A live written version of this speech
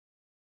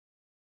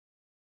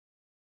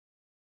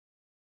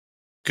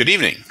Good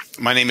evening.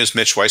 My name is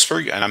Mitch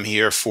Weisberg, and I'm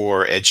here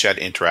for EDCHAT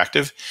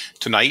Interactive.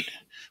 Tonight,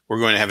 we're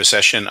going to have a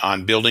session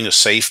on building a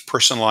safe,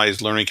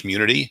 personalized learning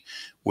community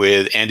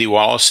with Andy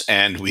Wallace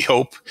and, we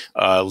hope,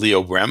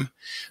 Leo Brehm.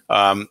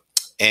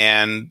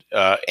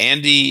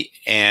 Andy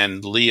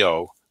and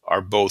Leo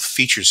are both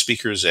featured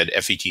speakers at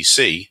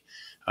FETC,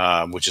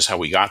 which is how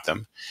we got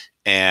them.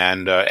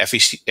 And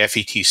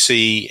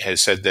FETC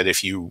has said that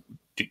if you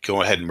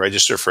go ahead and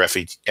register for at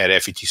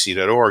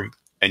FETC.org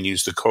and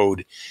use the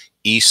code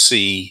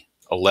EC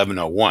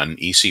 1101,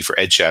 EC for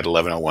EDCHAT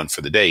 1101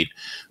 for the date,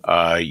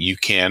 you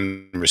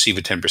can receive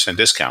a 10%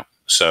 discount.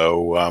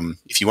 So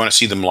if you want to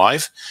see them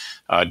live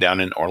down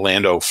in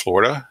Orlando,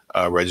 Florida,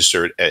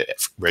 register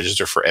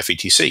for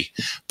FETC.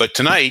 But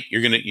tonight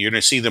you're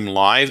gonna see them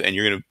live, and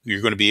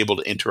you're gonna be able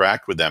to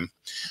interact with them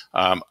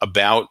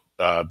about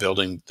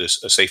building a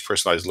safe,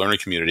 personalized learning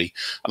community.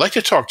 I'd like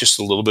to talk just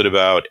a little bit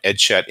about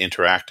EDCHAT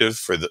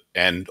Interactive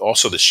and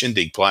also the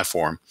Shindig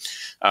platform.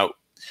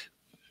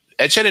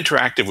 EDCHAT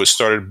Interactive was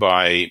started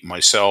by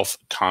myself,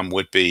 Tom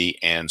Whitby,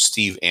 and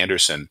Steve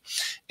Anderson.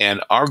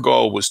 And our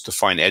goal was to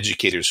find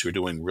educators who are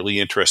doing really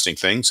interesting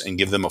things and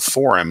give them a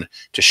forum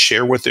to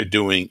share what they're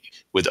doing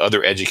with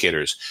other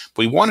educators.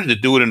 We wanted to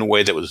do it in a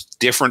way that was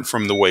different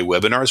from the way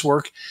webinars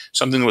work,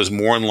 something that was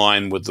more in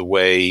line with the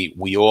way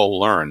we all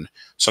learn,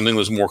 something that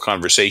was more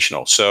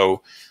conversational.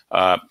 So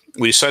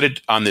we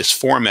decided on this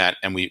format,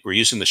 and we're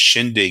using the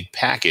Shindig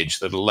package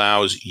that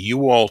allows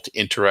you all to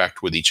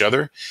interact with each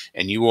other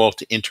and you all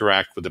to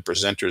interact with the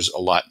presenters a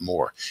lot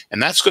more.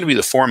 And that's going to be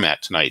the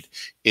format tonight.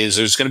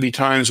 There's going to be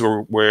times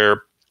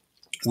where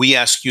we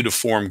ask you to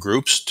form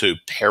groups, to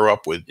pair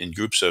up in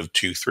groups of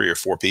 2, 3, or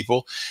 4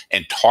 people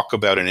and talk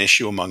about an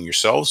issue among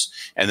yourselves.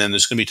 And then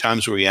there's going to be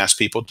times where we ask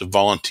people to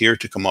volunteer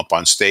to come up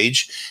on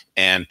stage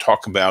and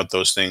talk about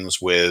those things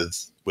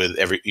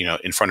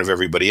in front of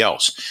everybody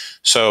else.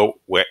 So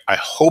I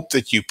hope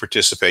that you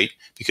participate,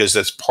 because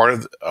that's part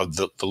of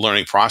the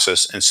learning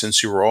process. And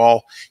since you're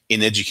all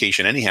in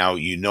education anyhow,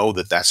 you know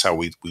that that's how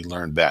we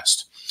learn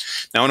best.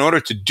 Now, in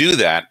order to do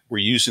that, we're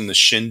using the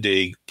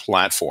Shindig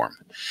platform.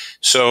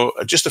 So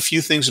just a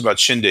few things about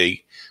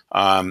Shindig.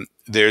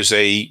 There's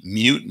a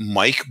mute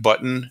mic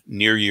button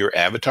near your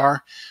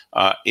avatar.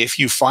 If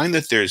you find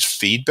that there's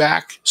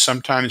feedback,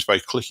 sometimes by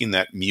clicking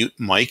that mute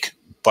mic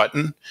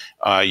button,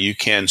 you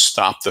can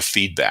stop the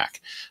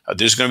feedback.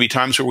 There's going to be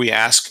times where we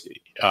ask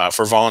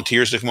for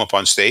volunteers to come up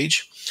on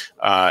stage.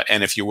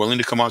 And if you're willing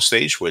to come on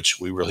stage, which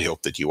we really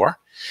hope that you are,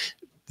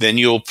 then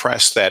you'll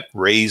press that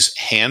raise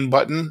hand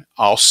button.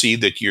 I'll see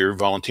that you're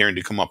volunteering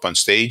to come up on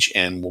stage,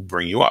 and we'll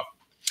bring you up.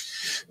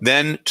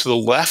 Then to the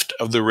left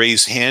of the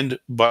raise hand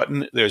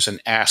button, there's an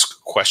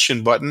ask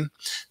question button.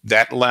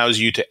 That allows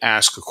you to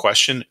ask a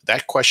question.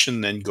 That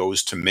question then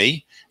goes to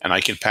me, and I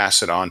can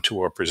pass it on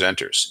to our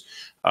presenters.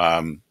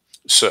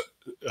 So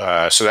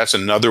that's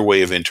another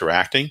way of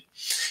interacting.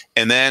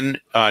 And then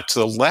to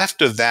the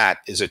left of that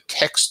is a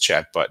text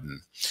chat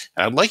button.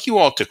 And I'd like you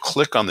all to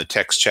click on the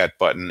text chat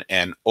button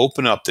and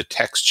open up the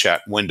text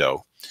chat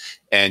window.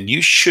 And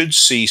you should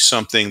see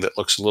something that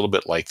looks a little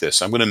bit like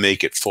this. I'm going to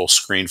make it full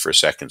screen for a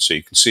second so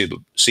you can see it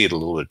a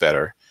little bit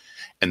better,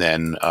 and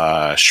then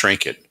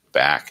shrink it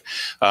back.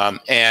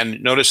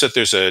 And notice that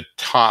there's an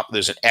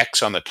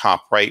X on the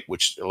top right,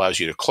 which allows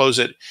you to close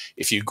it.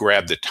 If you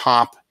grab the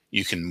top,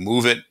 you can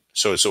move it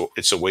so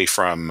it's away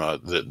from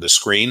the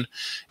screen.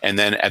 And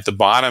then at the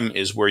bottom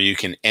is where you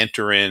can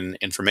enter in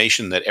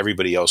information that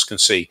everybody else can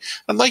see.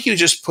 I'd like you to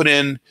just put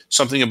in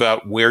something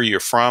about where you're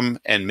from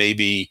and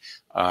maybe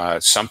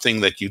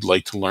something that you'd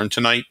like to learn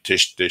tonight to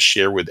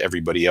share with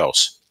everybody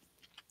else.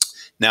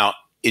 Now,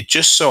 it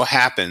just so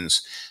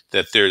happens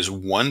that there's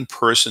one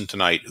person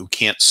tonight who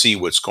can't see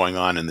what's going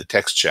on in the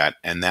text chat,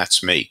 and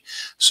that's me.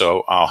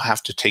 So I'll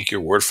have to take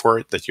your word for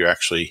it that you're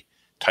actually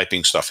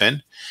typing stuff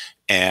in.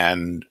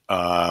 And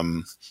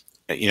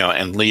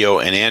and Leo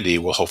and Andy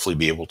will hopefully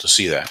be able to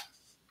see that.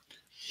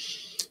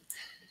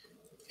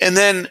 And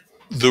then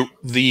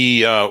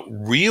the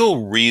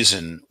real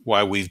reason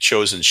why we've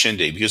chosen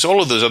Shindig, because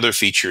all of those other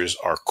features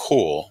are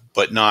cool,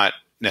 but not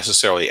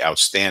necessarily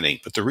outstanding.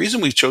 But the reason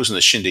we've chosen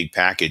the Shindig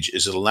package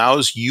is it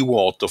allows you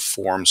all to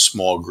form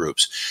small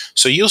groups.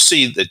 So you'll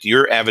see that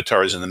your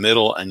avatar is in the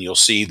middle, and you'll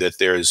see that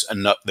there's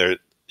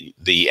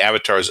the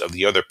avatars of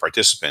the other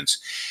participants.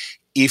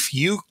 If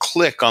you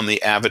click on the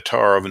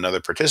avatar of another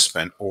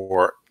participant,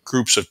 or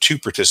groups of 2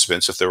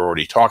 participants if they're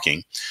already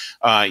talking,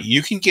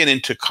 you can get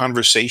into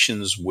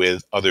conversations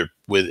with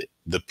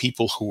the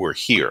people who are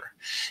here.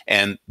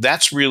 And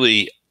that's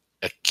really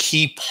a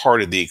key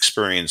part of the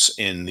experience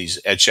in these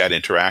EDCHAT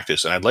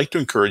Interactives. And I'd like to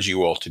encourage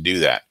you all to do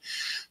that.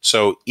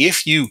 So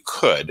if you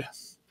could,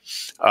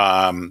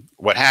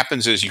 what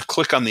happens is you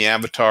click on the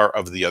avatar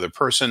of the other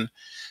person,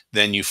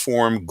 then you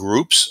form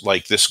groups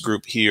like this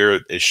group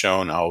here is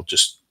shown. I'll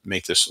just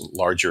make this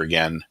larger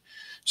again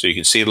so you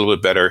can see it a little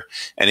bit better.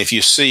 And if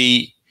you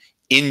see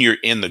in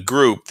the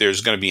group,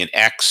 there's going to be an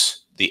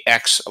X. The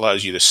X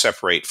allows you to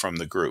separate from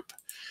the group.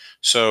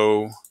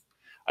 So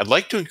I'd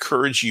like to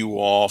encourage you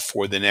all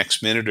for the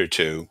next minute or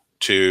two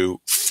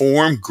to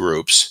form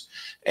groups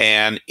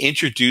and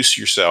introduce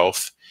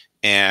yourself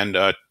and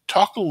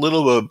talk a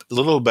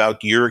little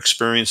about your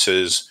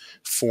experiences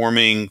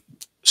forming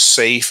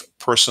safe,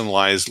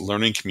 personalized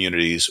learning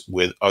communities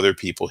with other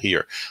people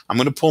here. I'm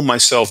going to pull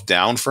myself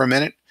down for a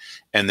minute,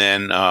 and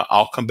then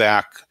I'll come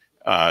back,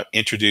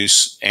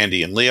 introduce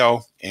Andy and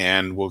Leo,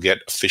 and we'll get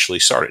officially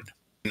started.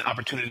 An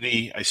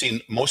opportunity, I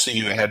see most of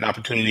you had an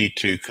opportunity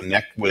to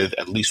connect with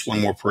at least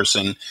one more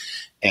person,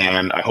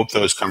 and I hope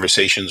those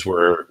conversations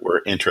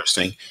were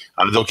interesting.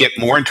 They'll get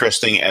more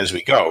interesting as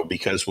we go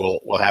because we'll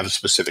have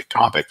specific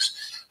topics.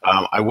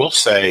 I will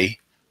say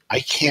I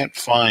can't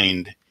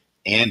find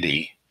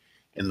Andy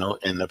in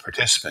the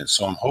participants,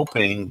 so I'm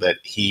hoping that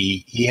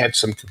he had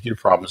some computer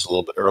problems a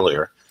little bit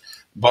earlier.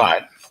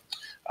 But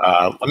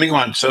let me go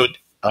on. So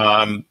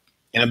in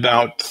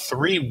about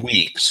 3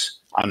 weeks,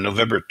 on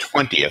November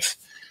 20th,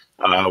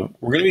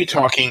 we're going to be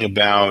talking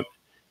about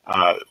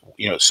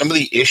some of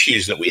the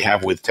issues that we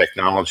have with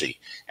technology,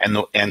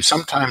 and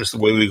sometimes the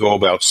way we go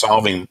about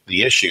solving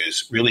the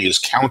issues really is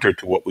counter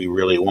to what we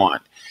really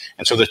want.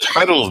 And so the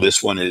title of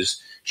this one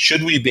is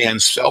 "Should We Ban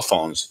Cell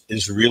Phones?"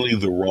 is really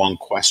the wrong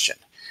question.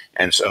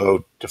 And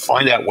so to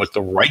find out what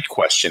the right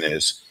question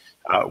is,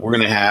 we're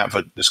going to have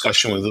a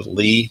discussion with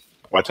Lee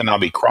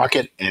Watanabe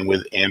Crockett and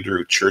with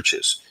Andrew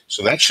Churches.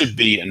 So that should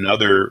be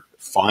another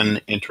fun,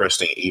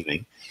 interesting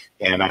evening.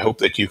 And I hope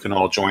that you can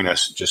all join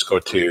us. Just go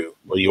to,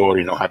 well, you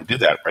already know how to do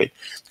that, right?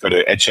 Go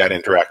to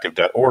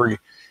edchatinteractive.org,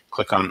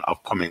 click on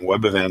upcoming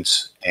web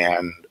events,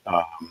 and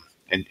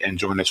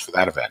join us for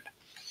that event.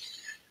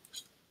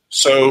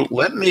 So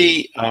let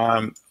me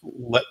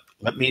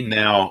let me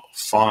now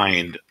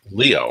find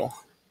Leo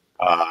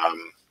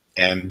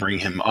and bring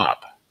him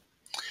up.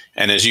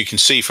 And as you can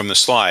see from the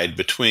slide,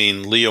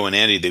 between Leo and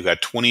Andy, they've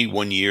got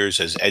 21 years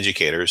as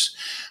educators.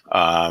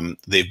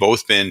 They've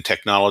both been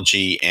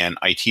technology and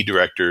IT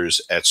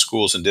directors at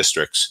schools and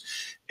districts,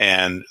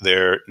 and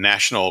they're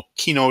national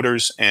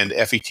keynoters and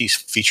FET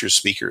feature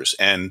speakers.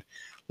 And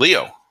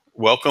Leo,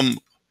 welcome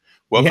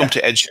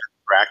to EdChat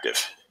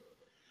Interactive.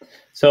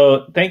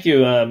 So thank you,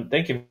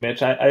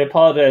 Mitch. I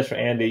apologize for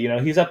Andy. You know,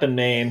 he's up in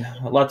Maine,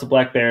 lots of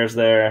black bears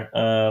there.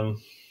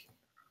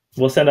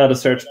 We'll send out a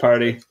search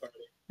party,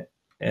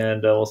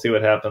 and we'll see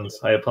what happens.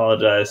 I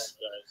apologize.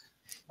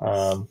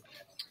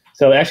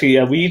 So actually,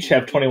 we each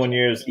have 21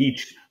 years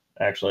each,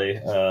 actually.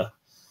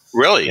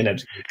 Really?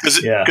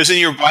 Because in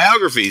your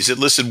biographies, it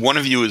listed one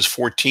of you is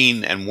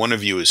 14 and one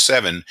of you is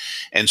 7.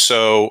 And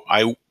so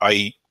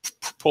I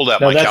pulled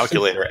out my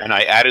calculator and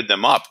I added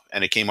them up,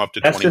 and it came up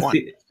to 21.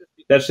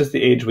 That's just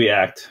the age we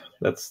act.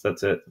 That's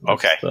it.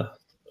 Okay.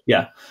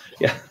 Yeah.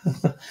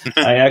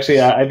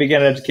 I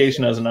began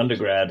education as an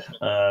undergrad.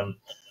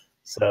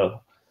 So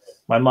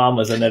my mom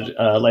was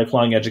a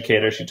lifelong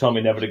educator. She told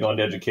me never to go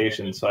into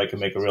education so I could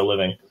make a real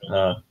living.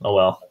 Oh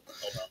well.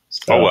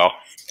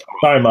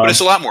 Sorry, Mom. But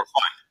it's a lot more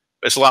fun.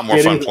 It's a lot more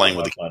fun playing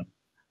with the kids.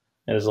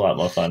 It is a lot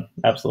more fun.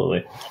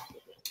 Absolutely.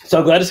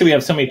 So glad to see we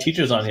have so many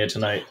teachers on here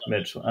tonight,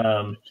 Mitch.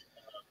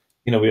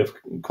 We have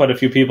quite a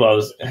few people. I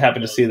was happy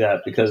to see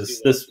that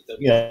because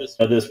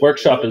this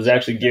workshop is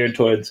actually geared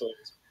towards,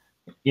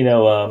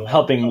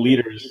 helping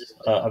leaders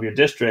of your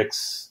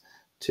districts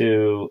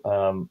to,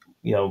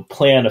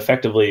 plan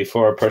effectively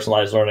for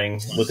personalized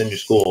learning within your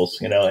schools,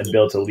 and be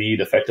able to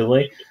lead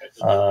effectively,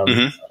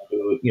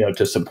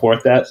 to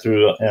support that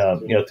through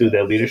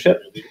their leadership.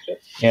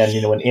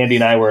 And, when Andy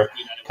and I were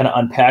kind of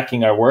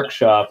unpacking our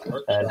workshop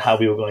and how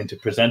we were going to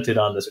present it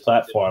on this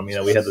platform, we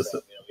had this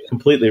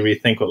completely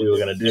rethink what we were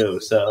going to do.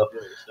 So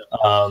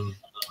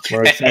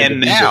we're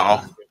excited.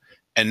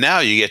 And now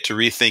you get to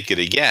rethink it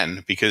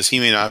again because he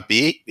may not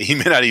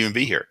even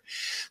be here.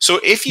 So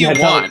if you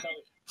want,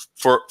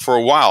 for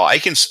a while, I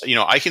can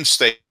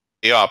stay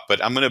up,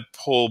 but I'm going to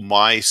pull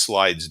my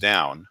slides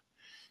down,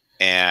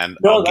 and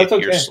I'll get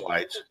your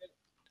slides.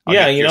 We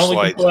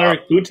can pull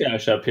Eric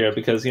Butash up here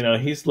because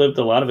he's lived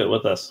a lot of it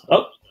with us.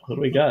 Oh, what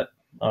do we got?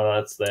 Oh,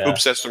 that's the.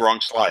 Oops, that's the wrong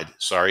slide.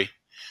 Sorry.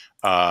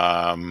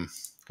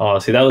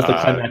 See, that was the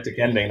climactic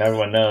ending.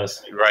 Everyone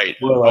knows, right?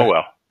 Oh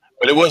well,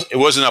 but it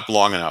wasn't up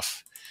long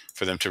enough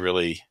for them to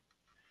really.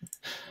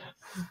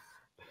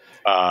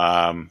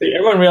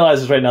 Everyone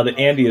realizes right now that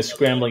Andy is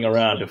scrambling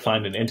around to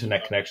find an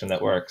internet connection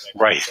that works.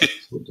 Right.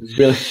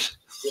 Really,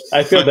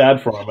 I feel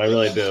bad for him. I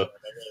really do.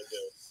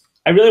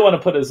 I really want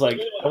to put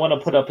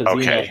up his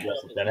email address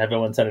and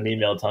everyone send an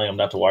email telling him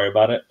not to worry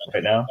about it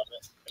right now,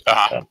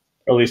 or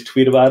at least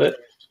tweet about it.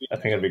 I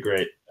think it'd be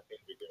great.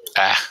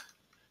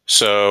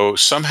 So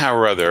somehow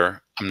or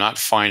other, I'm not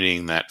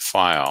finding that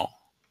file.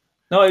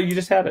 No, you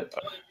just had it.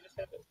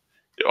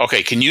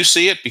 Okay, can you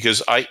see it?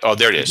 Because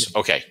there it is.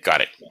 Okay,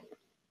 got it.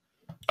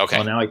 Okay.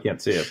 Well, now I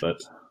can't see it,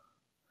 but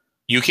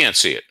you can't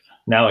see it.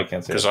 Now I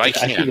can't see it. Because I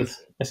can.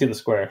 I see the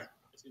square.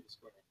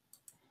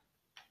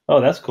 Oh,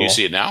 that's cool. You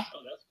see it now?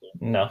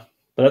 No,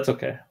 but that's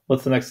okay.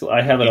 What's the next?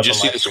 I have it up on my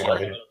screen over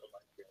here.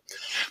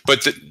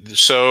 But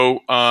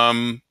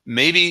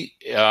maybe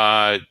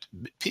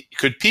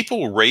could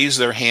people raise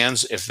their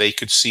hands if they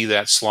could see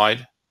that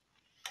slide?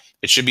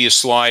 It should be a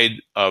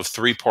slide of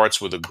 3 parts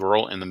with a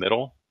girl in the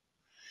middle.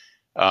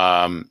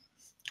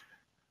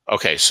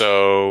 Okay,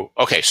 so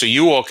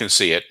you all can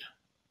see it.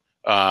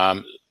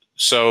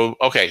 So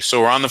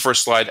we're on the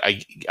first slide.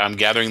 I'm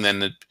gathering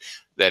then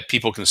that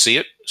people can see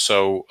it.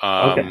 So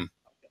Okay.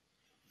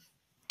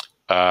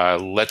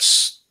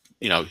 let's,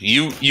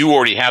 you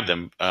already have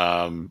them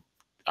on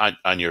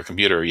your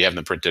computer. You have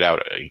them printed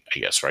out, I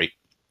guess, right?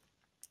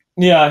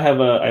 Yeah, I have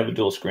a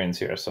dual screens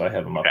here, so I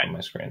have them up Okay. on my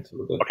screen. So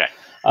we're good. Okay.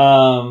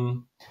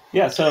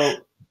 Yeah. So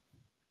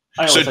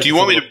I So always like do to you put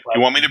want a me to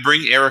little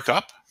bring Eric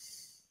up,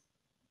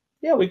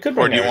 Yeah, we could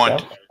or bring do you Eric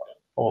want? up.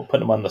 We'll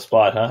put him on the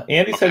spot, huh?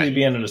 Andy said Okay. he'd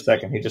be in a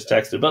second. He just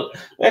texted. But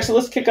actually,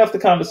 let's kick off the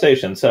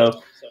conversation. So,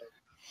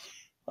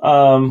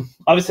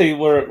 obviously,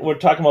 we're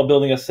talking about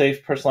building a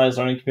safe, personalized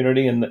learning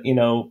community, and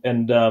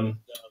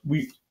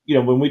we,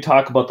 when we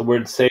talk about the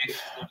word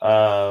safe,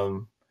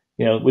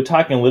 we're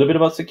talking a little bit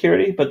about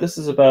security, but this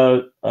is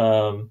about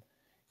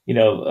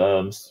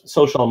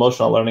social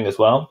emotional learning as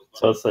well.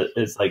 So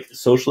it's like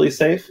socially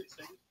safe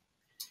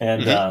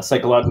and Mm-hmm.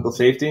 psychological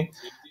safety,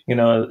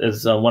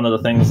 is one of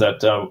the things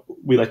that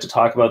we like to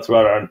talk about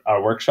throughout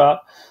our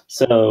workshop.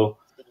 So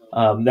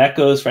that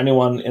goes for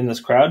anyone in this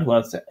crowd who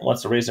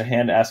wants to raise their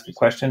hand, ask a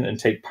question, and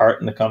take part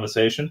in the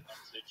conversation.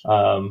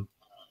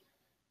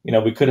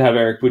 We could have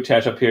Eric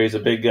Butach up here. He's a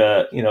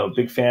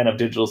big fan of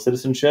digital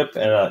citizenship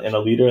and a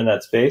leader in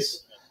that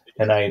space.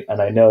 And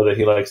I know that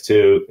he likes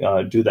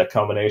to do that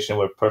combination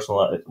with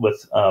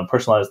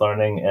personalized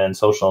learning and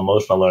social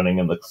emotional learning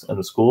in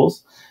the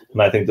schools.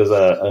 And I think there's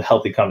a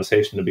healthy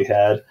conversation to be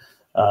had,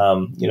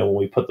 when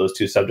we put those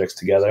two subjects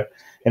together.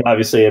 And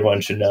obviously,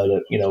 everyone should know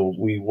that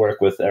we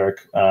work with Eric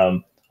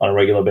on a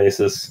regular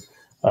basis,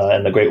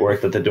 and the great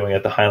work that they're doing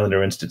at the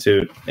Highlander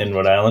Institute in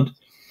Rhode Island.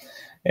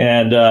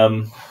 And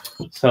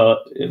so,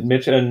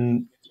 Mitch,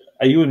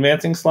 are you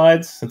advancing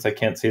slides? Since I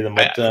can't see them.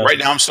 Right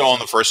now, I'm still on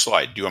the first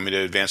slide. Do you want me to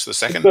advance to the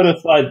second? Let's go to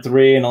slide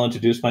 3, and I'll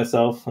introduce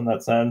myself in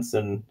that sense.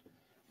 And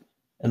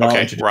I'll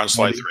Okay, introduce we're on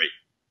slide Andy.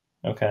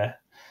 3. Okay.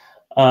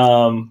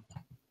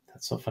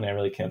 That's so funny. I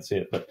really can't see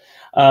it. But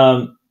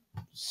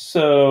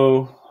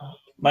so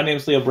my name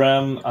is Leo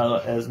Brehm.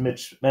 As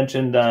Mitch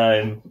mentioned,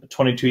 I'm a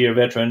 22-year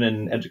veteran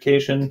in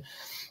education.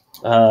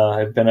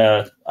 I've been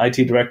a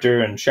IT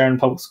director in Sharon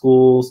Public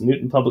Schools,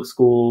 Newton Public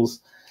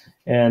Schools,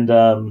 and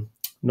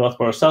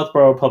Northborough,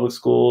 Southborough Public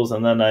Schools.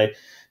 And then I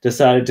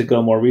decided to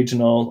go more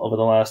regional over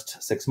the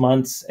last 6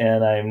 months,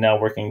 and I'm now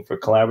working for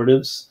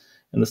collaboratives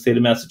in the state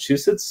of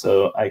Massachusetts,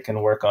 so I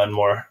can work on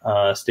more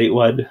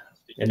statewide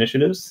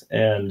initiatives,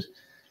 and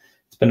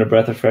it's been a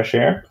breath of fresh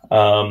air.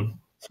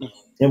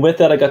 And with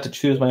that, I got to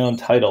choose my own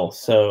title.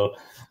 So,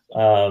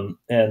 and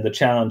the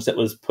challenge that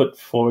was put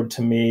forward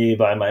to me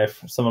by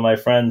some of my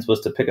friends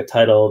was to pick a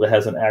title that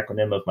has an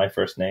acronym of my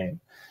first name.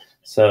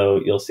 So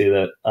you'll see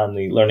that I'm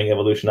the Learning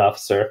Evolution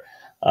Officer,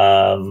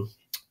 or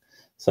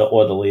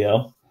the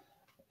Leo.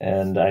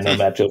 And I know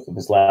Matt Joseph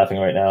is laughing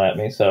right now at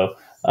me. So,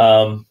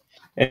 and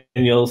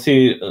you'll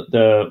see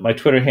my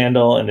Twitter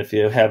handle. And if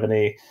you have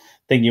anything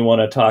you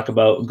want to talk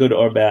about, good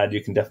or bad,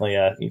 you can definitely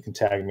you can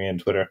tag me on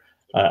Twitter.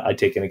 I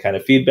take any kind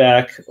of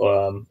feedback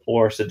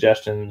or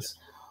suggestions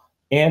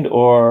and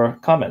or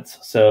comments.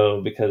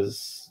 So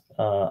because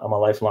I'm a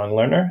lifelong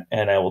learner,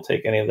 and I will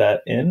take any of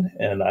that in,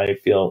 and I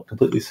feel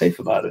completely safe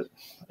about it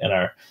in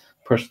our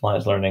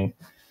personalized learning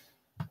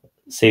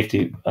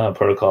safety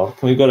protocol.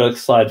 Can we go to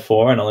slide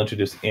 4, and I'll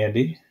introduce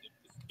Andy?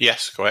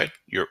 Yes, go ahead.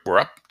 We're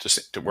up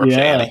to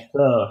Andy.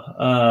 So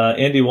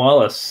Andy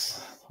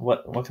Wallace.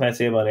 What can I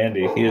say about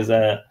Andy?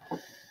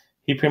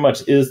 He pretty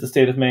much is the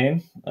state of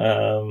Maine.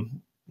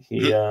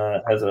 He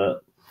has a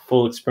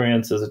full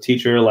experience as a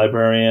teacher,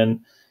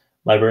 librarian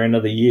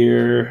of the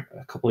year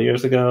a couple of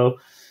years ago,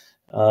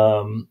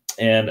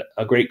 and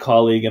a great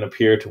colleague and a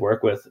peer to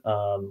work with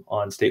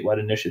on statewide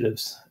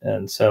initiatives.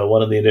 And so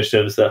one of the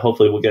initiatives that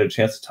hopefully we'll get a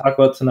chance to talk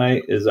about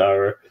tonight is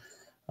our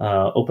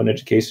Open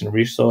Education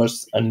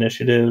Resource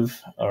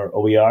Initiative, or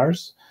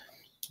OERs,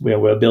 where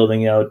we're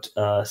building out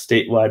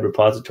statewide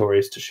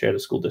repositories to share to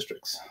school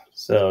districts,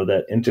 so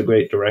that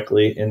integrate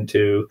directly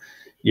into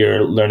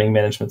your learning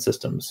management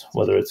systems,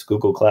 whether it's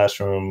Google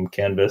Classroom,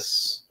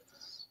 Canvas,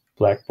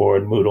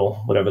 Blackboard,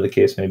 Moodle, whatever the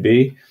case may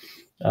be.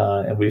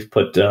 And we've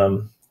put,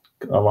 along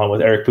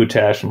with Eric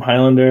Butach from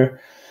Highlander,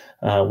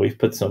 we've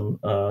put some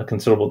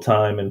considerable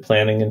time and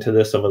planning into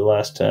this over the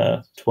last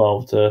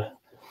 12 to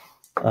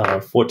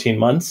 14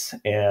 months.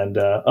 And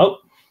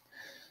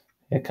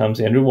here comes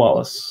Andrew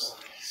Wallace.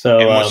 So,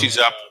 and once he's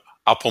up,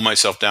 I'll pull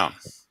myself down,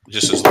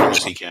 just as long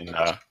as he can.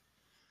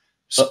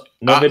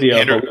 No video,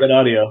 Andrew. but we got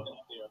audio.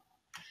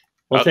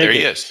 We'll take there it.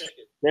 He is.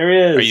 There he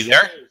is. Are you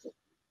there?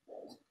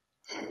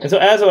 And so,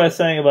 as I was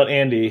saying about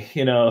Andy,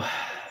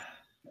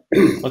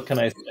 what can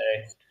I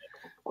say?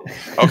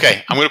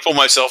 Okay, I'm going to pull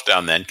myself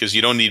down then, because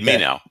you don't need me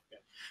now.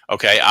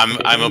 Okay,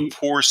 I'm a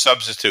poor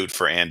substitute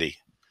for Andy.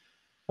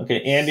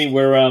 Okay, Andy,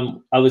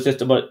 I was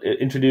just about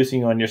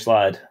introducing you on your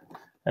slide,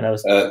 and I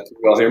was you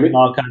all hear me?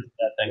 all kinds of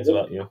bad things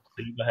about you.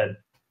 So you go ahead.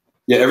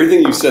 Yeah,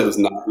 everything you said is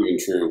not even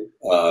true.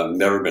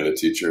 Never been a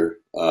teacher.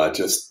 No,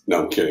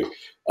 I'm kidding.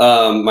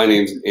 My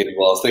name's Andy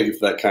Wallace. Thank you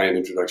for that kind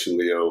introduction,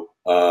 Leo.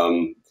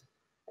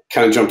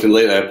 kind of jumped in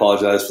late. I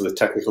apologize for the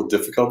technical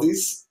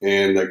difficulties,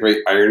 and the great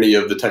irony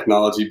of the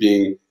technology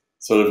being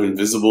sort of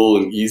invisible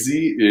and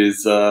easy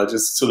is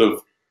just sort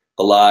of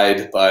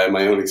allied by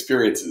my own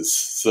experiences.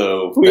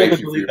 So we have thank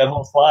to you delete that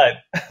whole slide.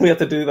 We have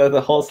to do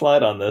the whole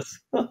slide on this.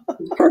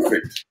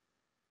 Perfect.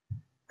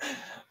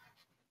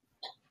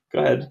 Go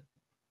ahead.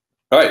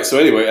 All right. So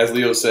anyway, as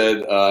Leo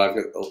said, I've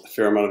got a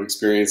fair amount of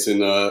experience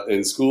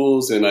in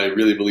schools, and I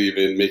really believe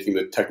in making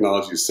the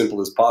technology as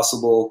simple as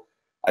possible.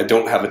 I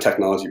don't have a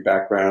technology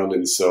background,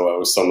 and so I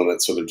was someone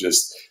that sort of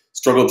just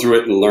struggled through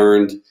it and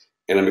learned.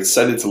 And I'm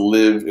excited to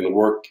live and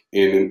work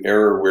in an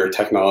era where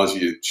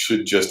technology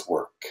should just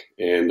work,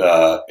 and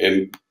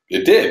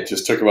it did.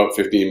 Just took about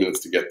 15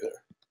 minutes to get there.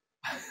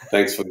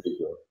 Thanks for the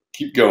intro.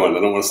 Keep going. I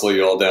don't want to slow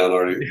you all down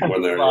already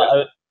when they're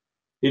yet.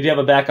 Did you have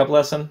a backup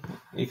lesson?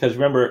 Because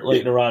remember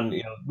later on,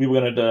 we were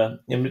going to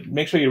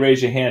make sure you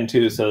raise your hand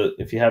too, so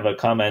if you have a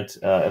comment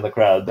in the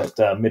crowd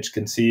that Mitch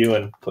can see you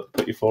and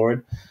put you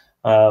forward.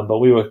 But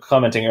we were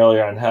commenting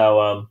earlier on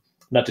how,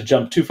 not to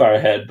jump too far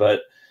ahead,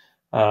 but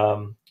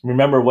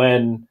remember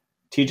when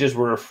teachers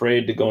were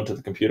afraid to go into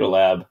the computer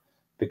lab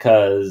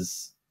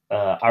because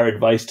our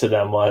advice to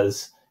them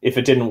was, if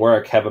it didn't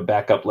work, have a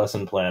backup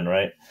lesson plan,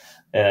 right?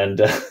 And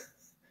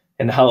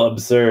how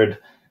absurd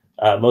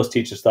most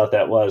teachers thought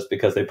that was,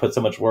 because they put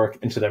so much work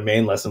into their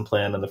main lesson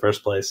plan in the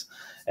first place.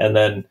 And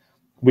then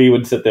we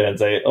would sit there and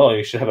say, oh,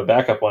 you should have a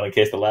backup one in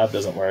case the lab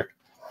doesn't work.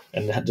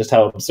 And just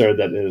how absurd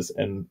that is.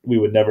 And we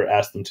would never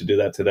ask them to do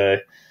that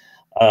today.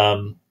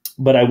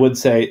 But I would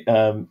say,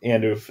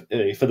 Andrew,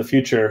 for the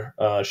future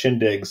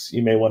shindigs,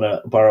 you may want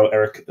to borrow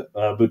Eric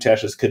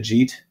Butash's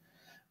Khajiit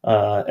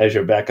as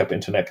your backup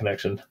internet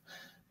connection.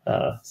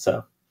 All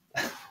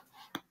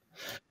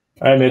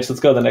right, Mitch,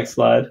 let's go to the next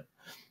slide.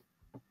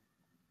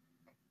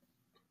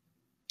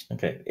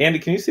 Okay, Andy,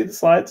 can you see the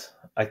slides?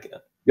 Yep,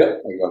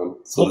 I got them.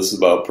 So this is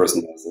about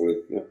personalized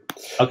learning. Yeah.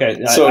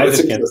 Okay, so I it's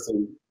just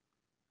interesting.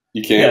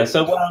 You can't. Yeah.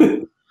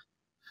 So,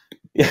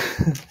 yeah.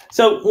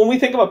 So when we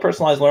think about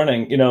personalized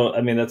learning,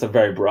 that's a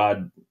very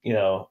broad.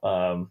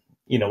 When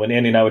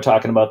Andy and I were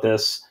talking about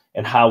this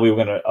and how we were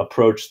going to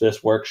approach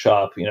this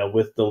workshop,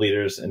 with the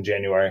leaders in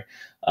January,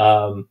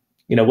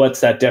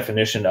 what's that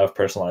definition of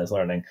personalized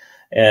learning?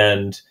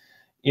 And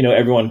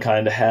everyone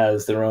kind of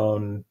has their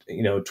own,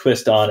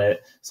 twist on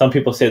it. Some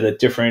people say that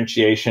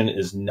differentiation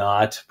is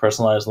not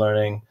personalized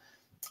learning.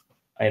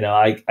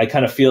 I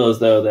kind of feel as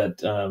though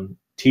that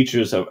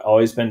teachers have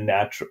always been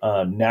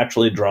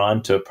naturally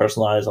drawn to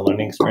personalize a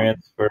learning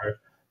experience for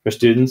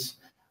students.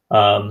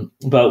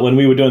 But when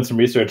we were doing some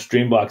research,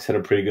 Dreambox had a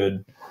pretty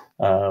good,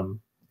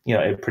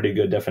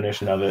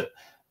 definition of it,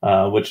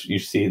 which you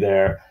see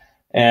there.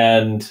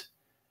 And,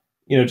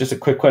 just a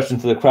quick question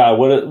to the crowd: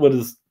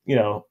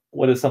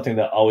 what is something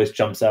that always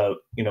jumps out,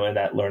 in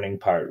that learning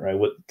part, right?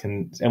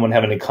 Can anyone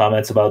have any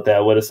comments about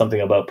that? What is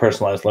something about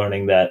personalized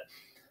learning that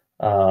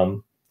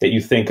that you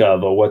think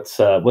of, or what's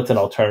an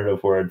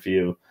alternative word for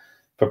you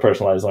for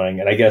personalized learning?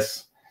 And I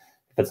guess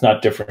if it's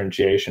not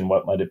differentiation,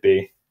 what might it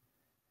be?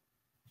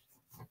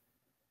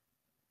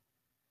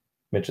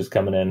 Mitch is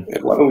coming in.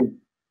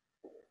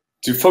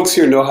 Do folks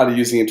here know how to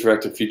use the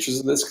interactive features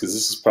of this? Because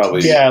this is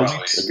probably a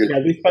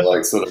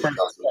good sort of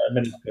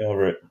minutes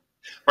over it.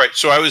 Right.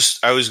 So I was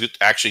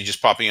actually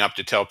just popping up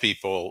to tell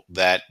people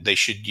that they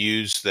should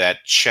use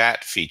that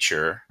chat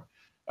feature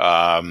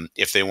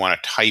if they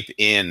want to type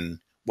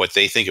in what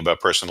they think about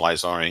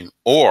personalized learning,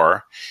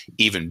 or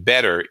even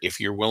better, if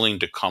you're willing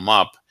to come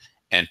up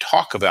and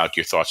talk about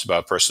your thoughts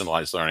about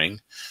personalized learning.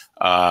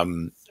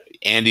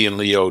 Andy and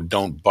Leo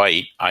don't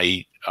bite.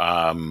 I've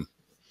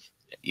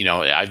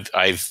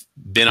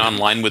been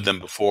online with them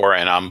before,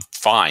 and I'm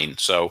fine.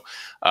 So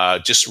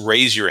just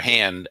raise your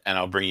hand, and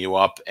I'll bring you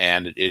up,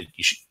 and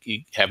you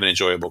have an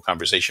enjoyable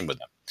conversation with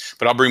them.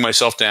 But I'll bring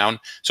myself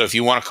down. So if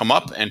you want to come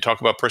up and talk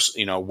about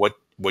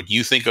what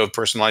you think of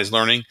personalized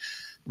learning,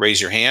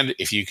 raise your hand.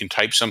 If you can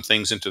type some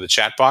things into the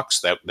chat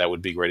box, that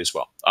would be great as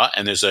well.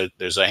 And there's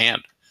a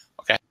hand.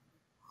 Okay.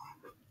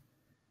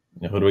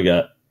 What do we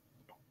got?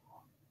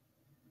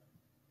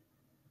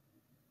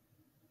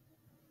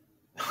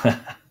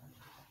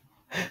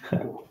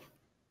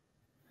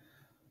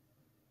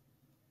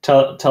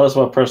 Tell us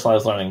about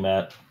personalized learning,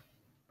 Matt.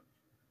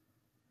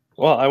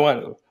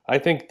 Well, I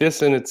think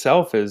this in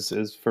itself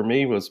is for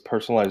me was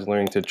personalized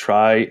learning, to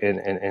try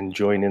and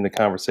join in the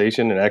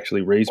conversation and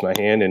actually raise my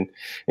hand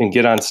and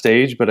get on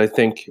stage. But I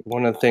think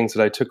one of the things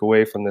that I took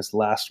away from this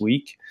last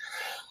week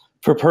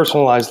for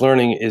personalized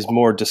learning is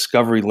more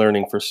discovery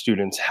learning for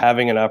students,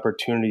 having an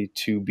opportunity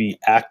to be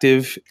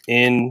active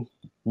in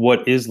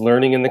what is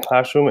learning in the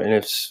classroom. And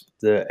if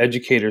the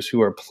educators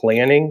who are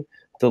planning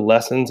the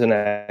lessons and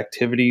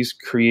activities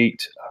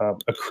create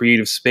a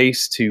creative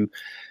space to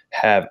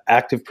have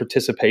active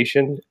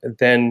participation,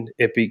 then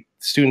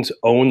students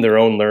own their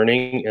own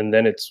learning, and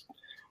then it's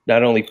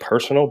not only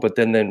personal, but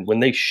then when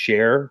they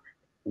share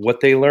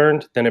what they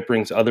learned, then it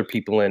brings other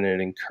people in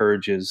and it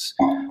encourages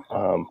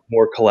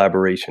more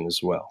collaboration as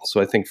well. So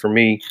I think for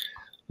me,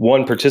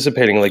 one,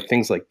 participating like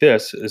things like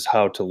this is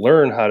how to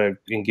learn how to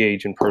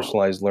engage in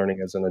personalized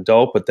learning as an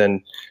adult, but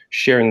then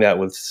sharing that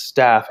with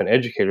staff and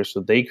educators so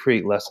they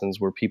create lessons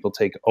where people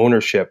take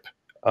ownership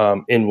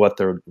in what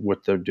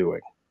they're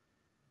doing.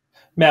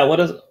 Matt, what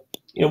are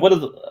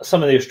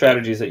some of your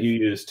strategies that you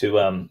use to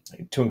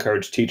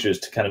encourage teachers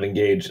to kind of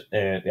engage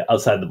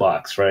outside the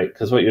box, right?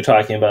 Because what you're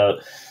talking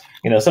about,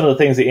 some of the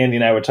things that Andy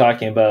and I were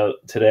talking about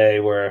today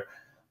were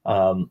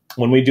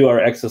when we do our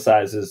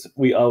exercises,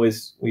 we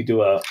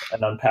do an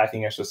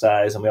unpacking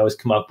exercise, and we always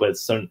come up with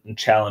certain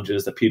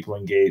challenges that people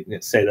engage,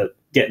 say that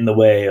get in the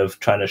way of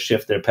trying to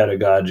shift their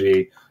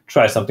pedagogy,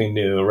 try something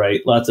new,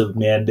 right? Lots of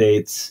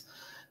mandates.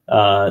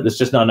 There's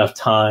just not enough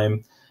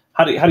time.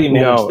 How do you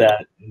manage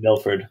that in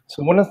Milford?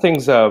 So one of the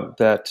things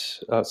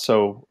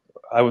so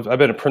I've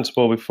been a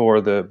principal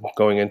before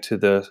going into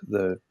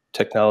the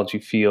technology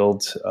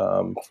field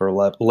for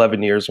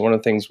 11 years. One of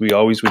the things we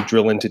always would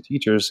drill into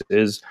teachers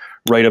is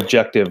write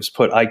objectives,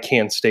 put I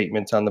can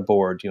statements on the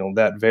board,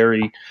 that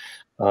very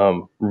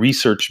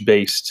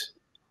research-based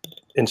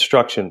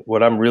instruction.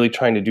 What I'm really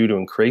trying to do to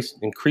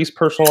increase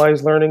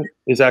personalized learning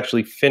is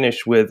actually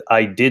finish with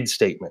I did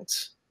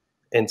statements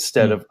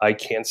instead of I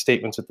can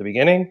statements at the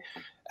beginning.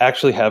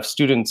 Actually have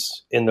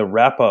students in the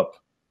wrap-up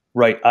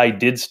write I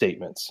did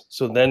statements.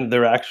 So then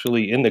they're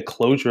actually in the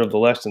closure of the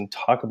lesson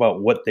talk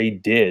about what they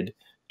did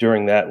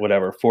during that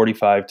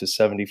 45 to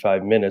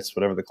 75 minutes,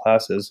 whatever the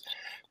class is,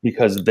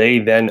 because they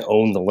then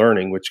own the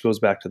learning, which goes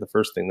back to the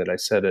first thing that I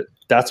said.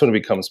 That's when it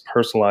becomes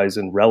personalized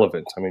and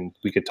relevant. I mean,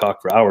 we could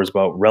talk for hours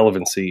about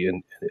relevancy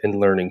in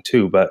learning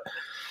too, but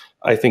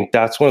I think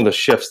that's one of the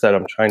shifts that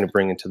I'm trying to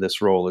bring into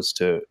this role is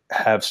to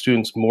have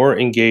students more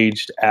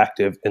engaged,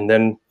 active, and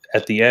then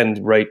at the end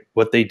write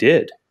what they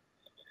did.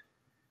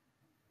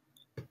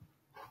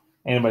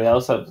 Anybody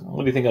else? What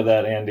do you think of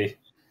that, Andy?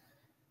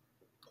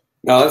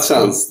 No, that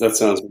sounds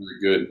really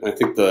good. I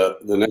think the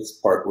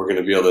next part we're going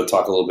to be able to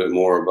talk a little bit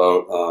more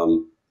about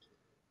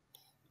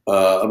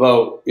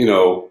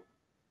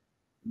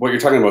what you're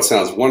talking about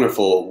sounds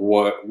wonderful.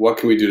 What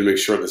can we do to make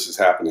sure this is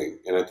happening?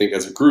 And I think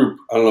as a group,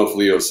 I don't know if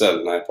Leo said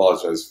it, and I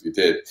apologize if you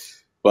did,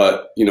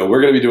 but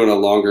we're going to be doing a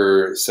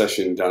longer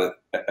session down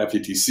at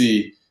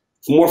FETC,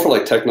 more for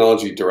like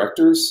technology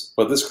directors,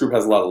 but this group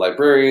has a lot of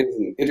librarians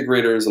and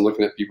integrators and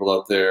looking at people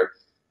out there,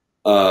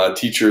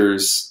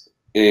 teachers,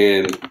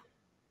 and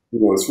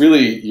it's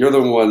really, you're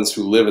the ones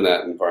who live in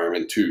that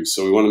environment too.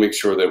 So we want to make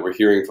sure that we're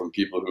hearing from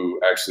people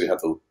who actually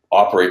have to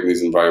operate in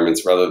these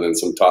environments rather than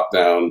some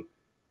top-down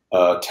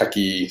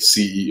techie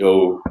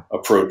CEO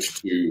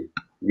approach to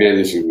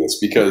managing this.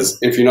 Because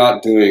if you're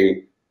not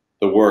doing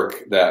the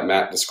work that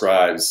Matt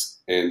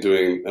describes and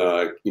doing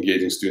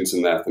engaging students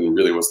in that, then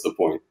really what's the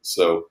point?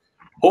 So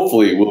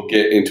hopefully we'll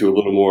get into a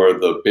little more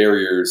of the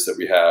barriers that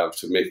we have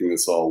to making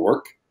this all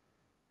work.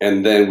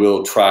 And then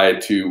we'll try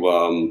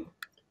to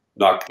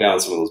knock down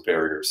some of those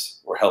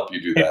barriers or help you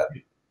do that.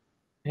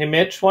 Hey,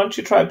 Mitch, why don't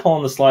you try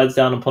pulling the slides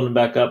down and putting them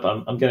back up?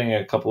 I'm getting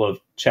a couple of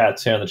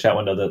chats here in the chat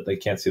window that they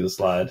can't see the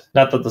slide.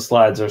 Not that the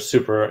slides are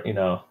super,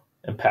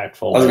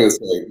 impactful. I was going to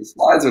say, the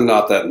slides are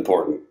not that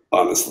important,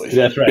 honestly.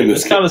 That's right.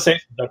 This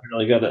conversation is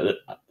really good at it.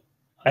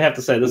 I have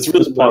to say, this is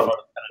really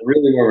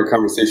more of a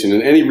conversation.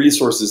 And any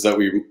resources that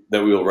we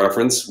will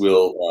reference,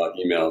 we'll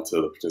email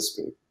to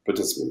the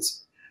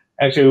participants.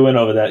 Actually, we went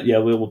over that. Yeah,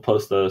 we will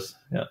post those.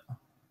 Yeah.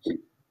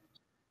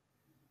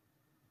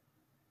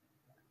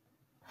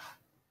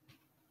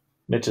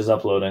 Mitch is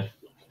uploading.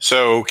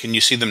 So can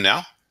you see them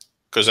now?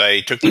 Because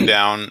I took them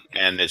down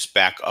and it's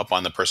back up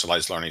on the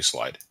personalized learning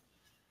slide.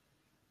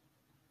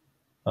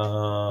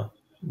 I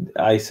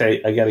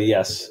got a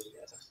yes.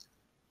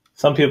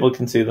 Some people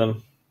can see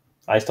them.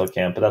 I still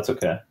can't, but that's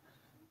okay.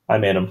 I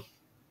made them.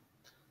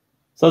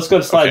 So let's go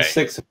to slide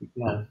 6 if we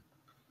can.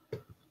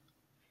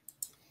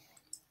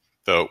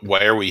 So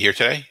why are we here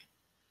today?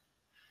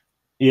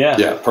 Yeah.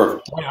 Yeah,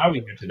 perfect. Why are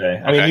we here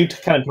today? I mean, you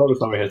kind of told us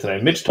why we're here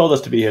today. Mitch told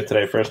us to be here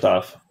today, first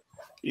off.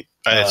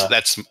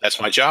 That's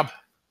my job.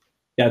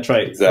 Yeah, that's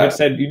right. Exactly. Mitch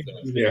said you need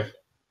to be here.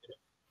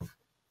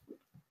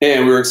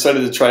 And we were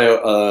excited to try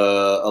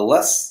a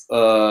less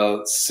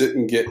sit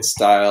and get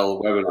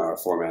style webinar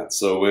format.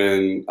 So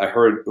when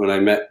I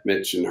met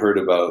Mitch and heard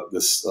about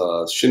this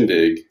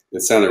shindig,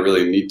 it sounded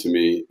really neat to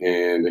me.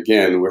 And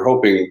again, we're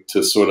hoping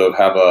to sort of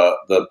have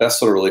the best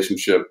sort of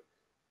relationship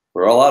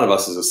for a lot of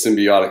us is a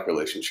symbiotic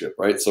relationship,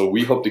 right? So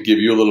we hope to give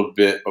you a little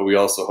bit, but we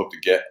also hope to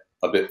get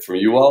a bit from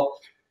you all.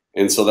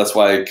 And so that's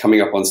why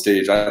coming up on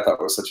stage, I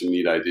thought was such a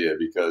neat idea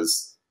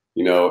because,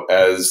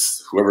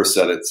 as whoever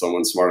said it,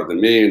 someone smarter than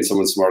me and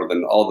someone smarter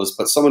than all of us,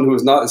 but someone who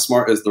is not as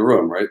smart as the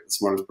room, right? The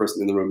smartest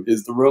person in the room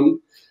is the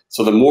room.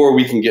 So the more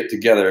we can get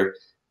together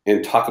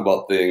and talk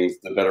about things,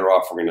 the better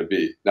off we're going to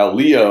be. Now,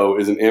 Leo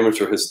is an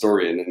amateur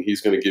historian, and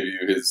he's going to give you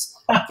his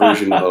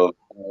version of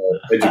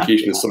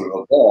education is sort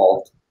of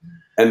evolved.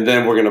 And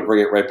then we're going to bring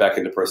it right back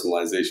into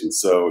personalization.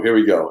 So here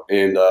we go.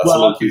 And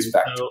someone please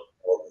fact.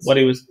 What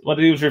he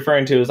was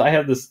referring to is I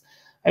have this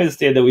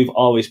idea that we've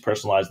always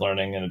personalized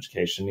learning and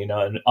education.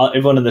 And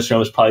everyone in this room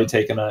has probably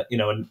taken a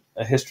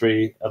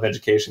history of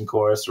education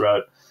course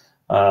throughout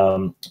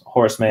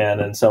Horseman,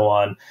 and so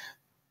on.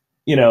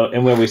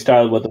 And when we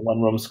started with the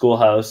one-room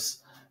schoolhouse,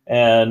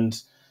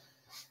 and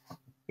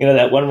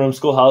that one-room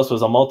schoolhouse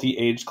was a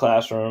multi-age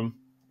classroom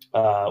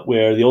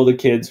where the older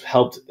kids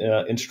helped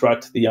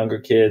instruct the younger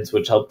kids,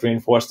 which helped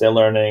reinforce their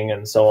learning,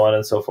 and so on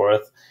and so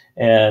forth.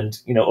 And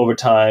over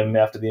time,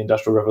 after the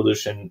Industrial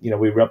Revolution,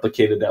 we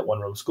replicated that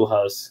one-room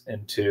schoolhouse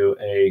into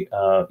a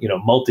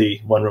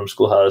multi one-room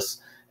schoolhouse,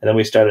 and then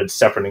we started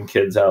separating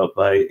kids out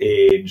by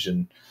age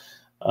and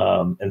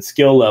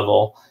skill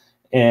level.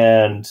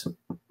 And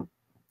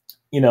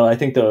I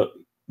think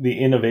the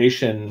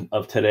innovation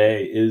of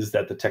today is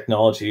that the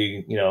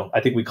technology, I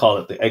think we call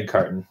it the egg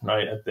carton,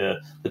 right?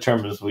 The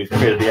term is we've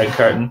created the egg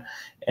carton.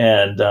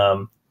 And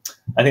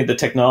I think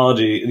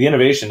the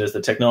innovation is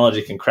the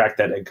technology can crack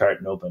that egg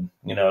carton open.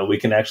 We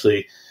can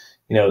actually,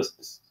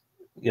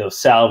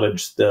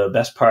 salvage the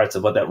best parts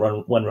of what that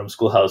one-room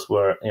schoolhouse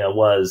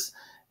was,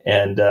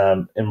 and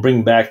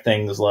bring back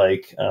things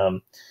like,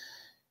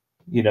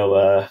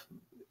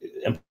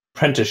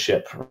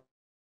 apprenticeship,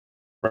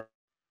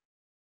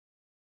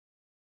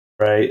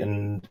 right?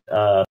 And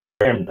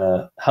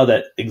how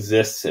that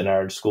exists in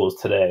our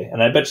schools today.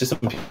 And I bet you some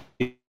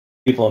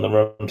people in the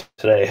room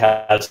today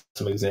have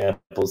some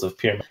examples of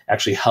peer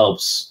actually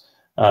helps,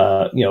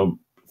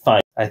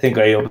 find. I think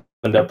I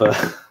opened up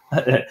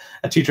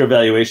a teacher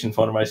evaluation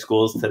for one of my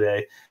schools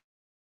today,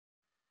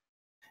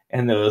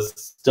 and there was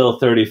still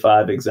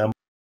 35 examples.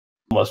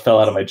 Almost fell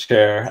out of my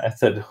chair. I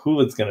said, who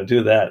is going to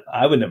do that?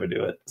 I would never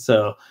do it.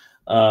 So,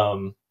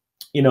 I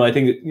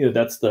think,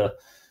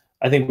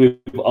 I think we've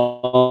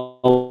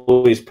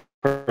always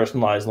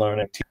personalized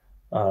learning.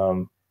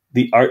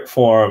 The art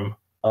form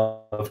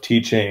of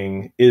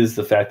teaching is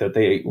the fact that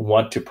they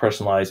want to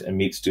personalize and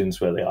meet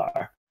students where they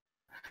are.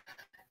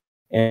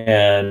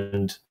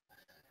 And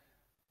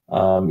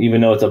even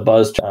though it's a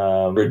buzz,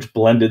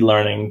 blended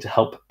learning to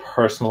help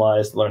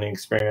personalize the learning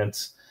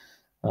experience.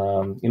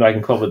 I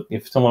can come up with,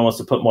 if someone wants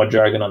to put more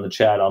jargon on the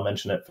chat, I'll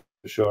mention it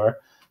for sure.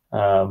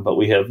 But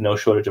we have no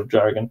shortage of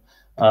jargon.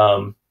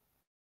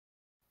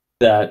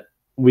 That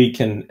we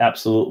can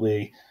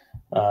absolutely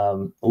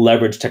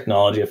leverage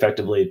technology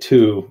effectively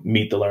to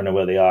meet the learner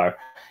where they are.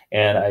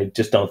 And I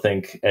just don't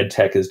think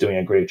EdTech is doing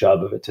a great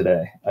job of it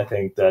today. I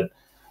think that,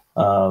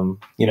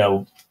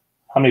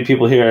 how many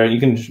people here, you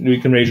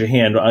can raise your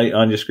hand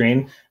on your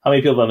screen. How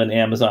many people have an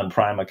Amazon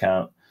Prime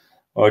account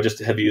or just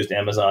have used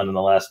Amazon in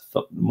the last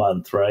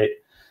month, right?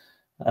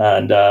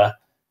 And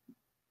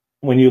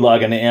when you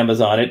log into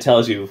Amazon, it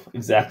tells you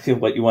exactly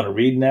what you want to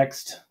read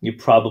next. You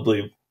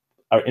probably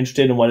are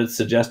interested in what it's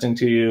suggesting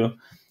to you.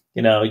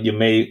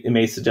 It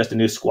may suggest a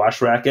new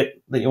squash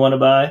racket that you want to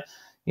buy.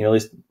 At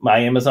least my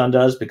Amazon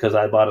does, because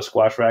I bought a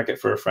squash racket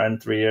for a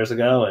friend 3 years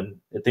ago, and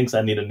it thinks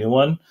I need a new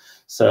one.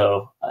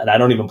 So, and I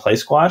don't even play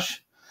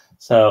squash.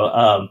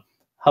 So,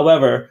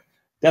 however,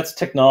 that's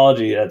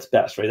technology at its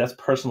best, right? That's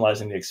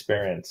personalizing the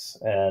experience.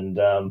 And,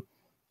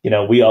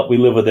 we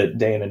live with it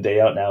day in and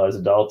day out now as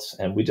adults,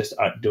 and we just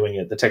aren't doing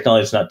it. The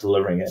technology is not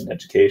delivering it in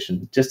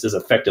education just as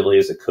effectively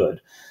as it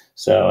could.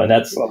 So, and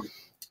that's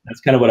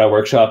kind of what our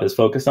workshop is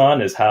focused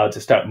on, is how to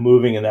start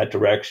moving in that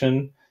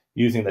direction,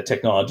 using the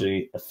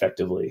technology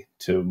effectively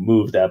to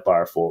move that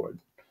bar forward.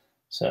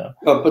 So,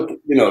 but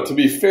to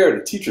be fair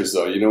to teachers,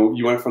 though,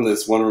 you went from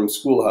this one-room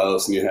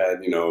schoolhouse and you had,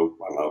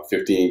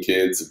 15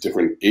 kids of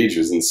different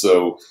ages, and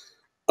so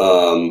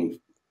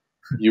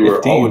you were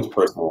 15. always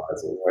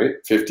personalizing, right?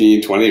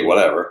 15, 20,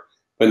 whatever.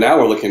 But now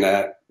we're looking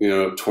at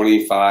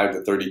 25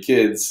 to 30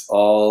 kids,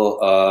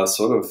 all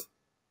sort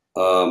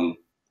of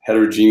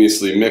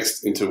heterogeneously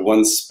mixed into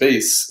one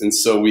space, and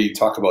so we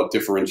talk about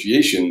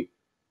differentiation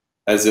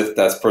as if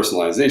that's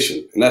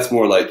personalization, and that's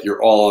more like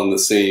you're all on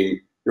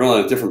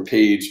a different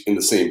page in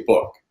the same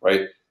book,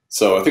 right?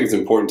 So I think it's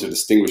important to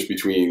distinguish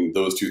between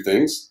those two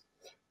things.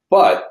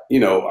 But,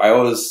 I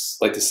always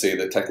like to say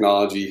that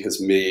technology has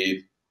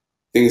made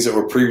things that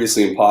were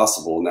previously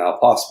impossible now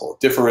possible.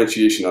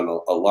 Differentiation on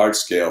a large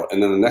scale.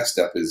 And then the next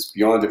step is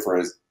beyond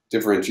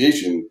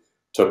differentiation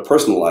to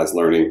personalized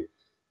learning.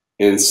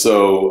 And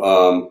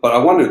so, but I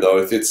wonder, though,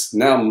 if it's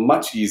now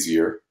much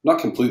easier,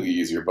 not completely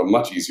easier, but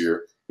much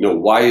easier,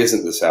 why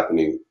isn't this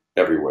happening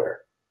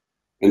everywhere?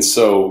 And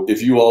so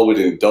if you all would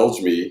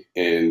indulge me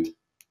and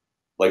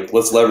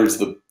let's leverage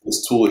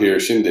this tool here,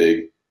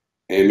 Shindig,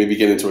 and maybe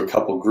get into a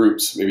couple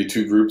groups, maybe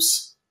 2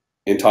 groups,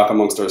 and talk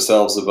amongst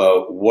ourselves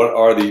about what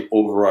are the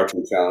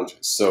overarching challenges.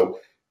 So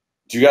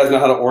do you guys know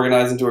how to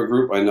organize into a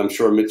group? And I'm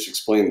sure Mitch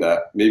explained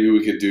that. Maybe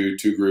we could do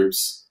 2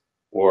 groups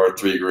or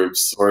 3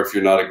 groups, or if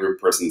you're not a group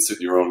person, sit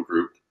in your own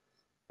group.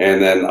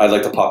 And then I'd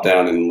like to pop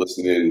down and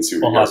listen in and see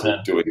what you guys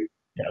are doing.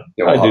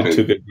 Yeah, I do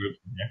 2 good groups.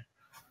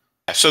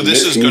 Yeah. So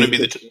this is going to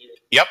be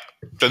yep.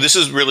 So this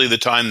is really the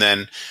time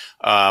then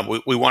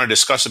we want to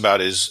discuss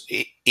about is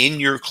in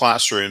your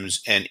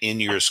classrooms and in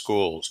your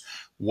schools,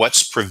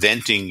 what's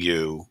preventing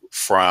you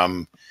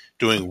from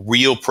doing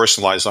real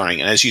personalized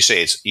learning? And as you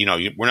say, it's,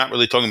 we're not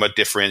really talking about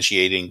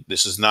differentiating.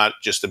 This is not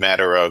just a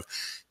matter of,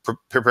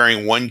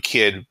 preparing one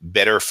kid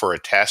better for a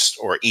test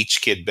or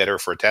each kid better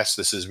for a test.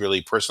 This is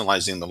really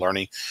personalizing the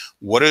learning.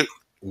 What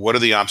are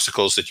the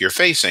obstacles that you're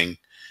facing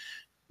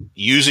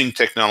using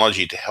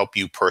technology to help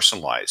you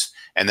personalize?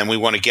 And then we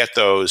want to get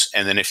those.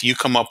 And then if you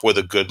come up with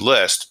a good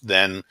list,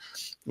 then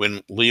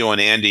when Leo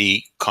and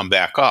Andy come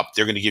back up,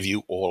 they're going to give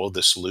you all of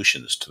the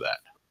solutions to that,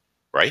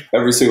 right?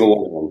 Every single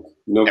one of them.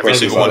 No Every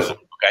question single about one.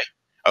 it.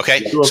 Okay.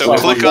 So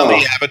click on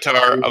the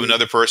avatar of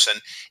another person.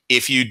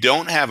 If you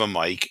don't have a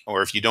mic,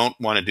 or if you don't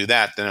want to do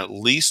that, then at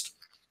least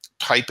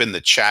type in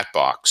the chat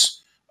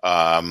box,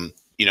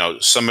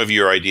 some of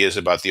your ideas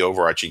about the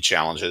overarching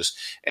challenges.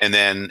 And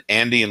then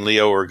Andy and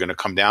Leo are going to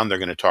come down. They're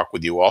going to talk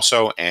with you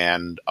also,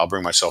 and I'll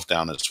bring myself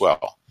down as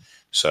well.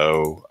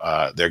 So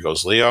there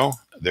goes Leo.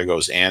 There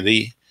goes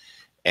Andy.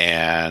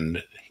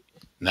 And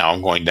now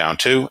I'm going down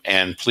too.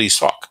 And please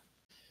talk.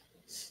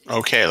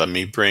 Okay, let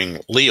me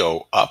bring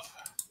Leo up.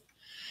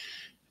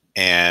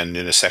 And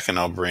in a second,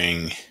 I'll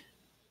bring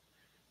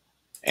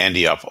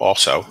Andy up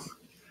also.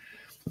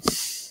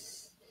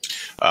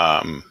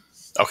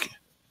 Okay.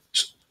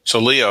 So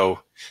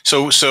Leo,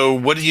 so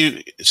what do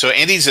you? So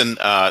Andy's in.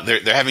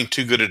 They're having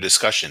too good a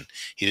discussion.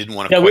 He didn't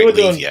want to quite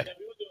leave yet.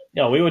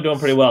 Yeah, we were doing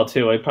pretty well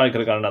too. I probably could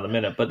have got another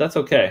minute, but that's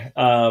okay.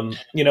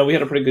 We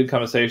had a pretty good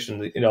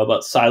conversation,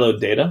 about siloed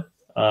data.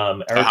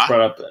 Eric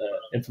brought up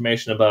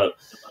information about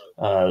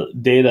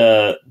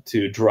data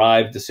to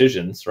drive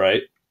decisions,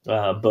 right?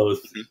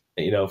 Both,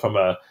 from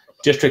a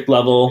district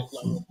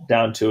level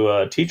down to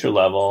a teacher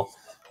level.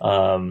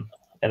 And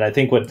I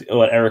think what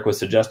Eric was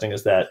suggesting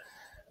is that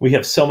we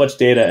have so much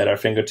data at our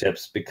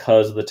fingertips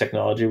because of the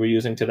technology we're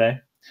using today.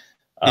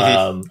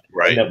 Right.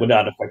 And that we're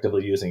not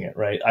effectively using it,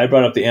 right? I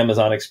brought up the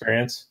Amazon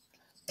experience.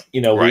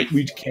 Right.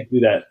 We can't do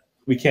that.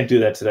 We can't do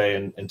that today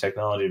in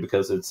technology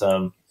because it's,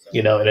 in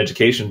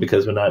education,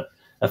 because we're not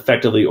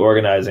effectively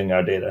organizing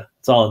our data.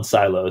 It's all in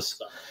silos.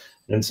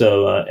 And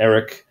so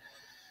Eric,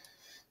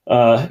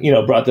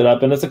 brought that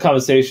up, and it's a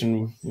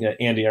conversation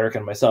Andy, Eric,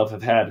 and myself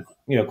have had,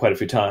 quite a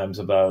few times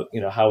about,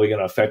 how we're going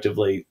to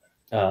effectively,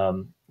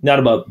 not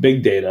about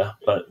big data,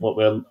 but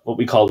what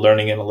we call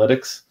learning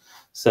analytics.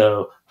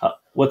 So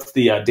what's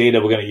the data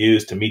we're going to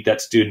use to meet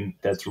that student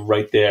that's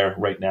right there,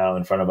 right now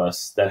in front of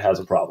us that has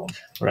a problem,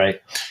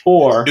 right?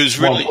 Or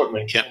more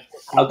importantly,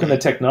 how can the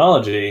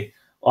technology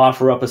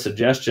offer up a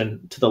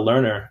suggestion to the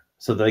learner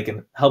so that they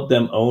can help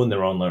them own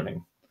their own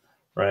learning,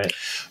 right?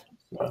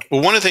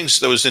 Well, one of the things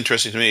that was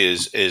interesting to me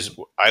is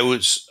I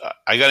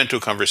got into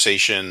a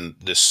conversation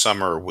this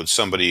summer with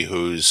somebody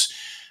who's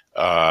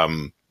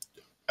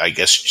I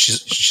guess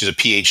she's a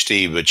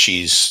PhD, but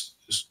she's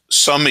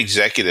some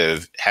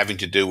executive having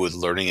to do with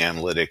learning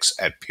analytics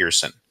at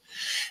Pearson.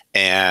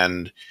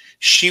 And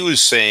she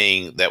was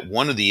saying that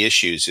one of the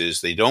issues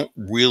is they don't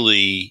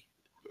really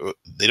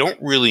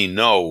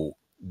know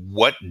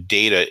what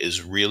data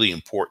is really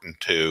important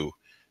to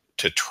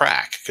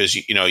track, because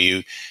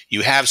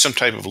you have some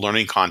type of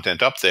learning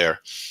content up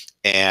there,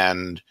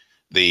 and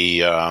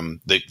the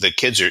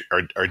kids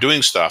are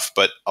doing stuff,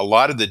 but a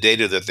lot of the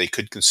data that they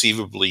could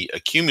conceivably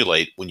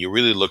accumulate, when you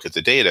really look at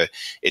the data,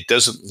 it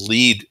doesn't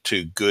lead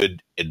to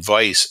good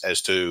advice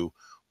as to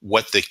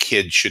what the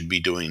kid should be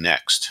doing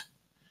next.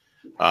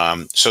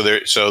 So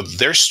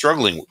they're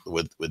struggling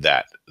with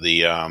that.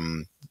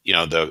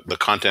 The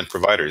content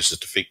providers is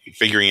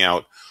figuring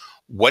out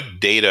what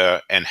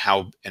data and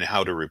how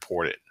to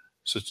report it.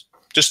 So it's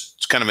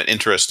just kind of an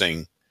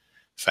interesting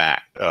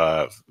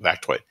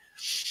factoid.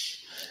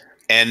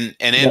 And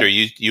Andrew,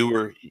 you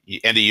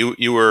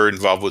were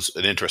involved with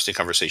an interesting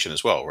conversation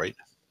as well, right?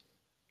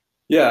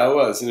 Yeah, I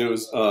was, and it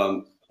was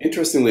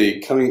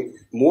interestingly coming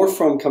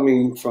from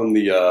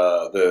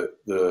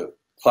the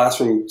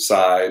classroom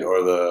side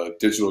or the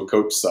digital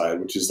coach side,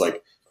 which is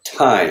like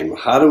time.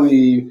 How do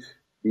we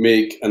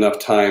make enough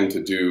time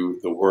to do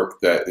the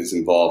work that is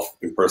involved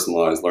in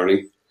personalized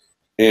learning?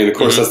 And of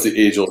course, that's the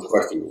age-old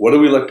question. What do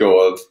we let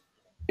go of,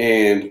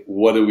 and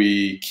what do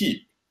we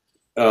keep?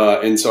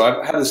 And so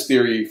I've had this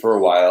theory for a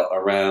while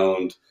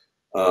around,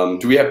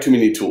 do we have too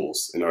many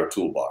tools in our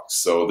toolbox?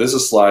 So there's a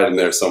slide in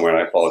there somewhere,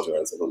 and I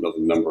apologize, I don't know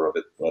the number of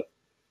it, but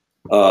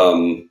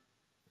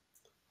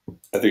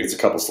I think it's a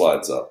couple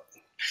slides up.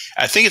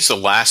 I think it's the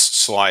last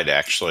slide,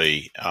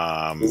 actually.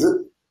 Is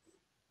it?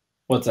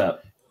 What's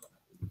that?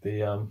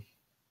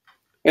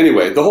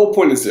 Anyway, the whole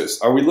point is this.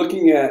 Are we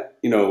looking at,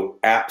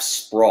 app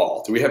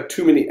sprawl? Do we have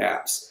too many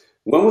apps?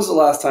 When was the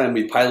last time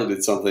we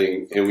piloted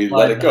something and we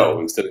let it go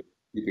instead of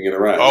keeping it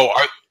around? Oh,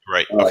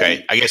 right.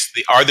 Okay. I guess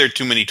are there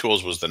too many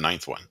tools was the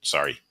 9th one.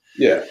 Sorry.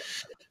 Yeah.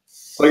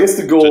 But I guess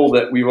the goal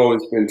that we've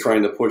always been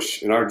trying to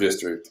push in our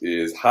district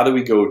is, how do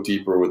we go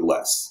deeper with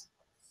less?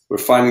 We're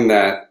finding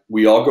that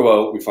we all go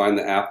out, we find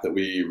the app that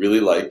we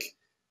really like,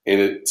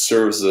 and it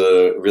serves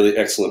a really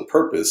excellent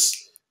purpose.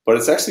 But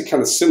it's actually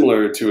kind of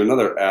similar to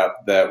another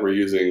app that we're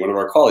using, one of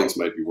our colleagues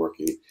might be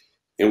working.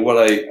 And what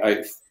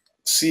I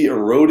see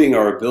eroding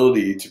our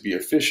ability to be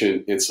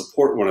efficient and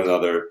support one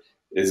another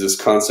is this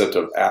concept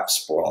of app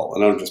sprawl.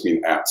 And I don't just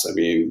mean apps, I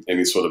mean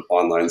any sort of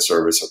online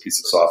service or piece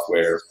of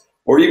software,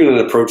 or even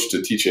an approach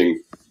to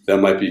teaching that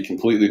might be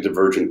completely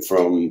divergent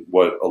from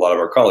what a lot of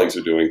our colleagues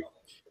are doing.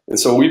 And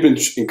so we've been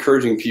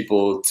encouraging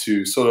people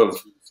to sort of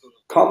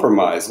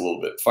compromise a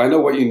little bit, find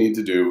out what you need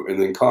to do,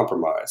 and then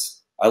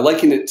compromise. I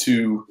liken it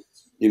to,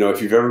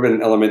 if you've ever been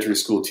an elementary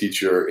school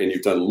teacher and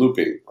you've done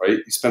looping, right?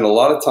 You spend a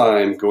lot of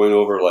time going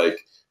over,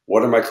 like,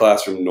 what are my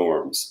classroom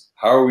norms?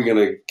 How are we going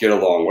to get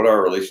along? What are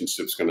our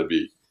relationships going to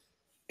be?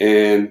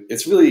 And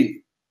it's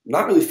really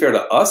not really fair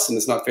to us, and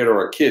it's not fair to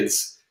our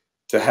kids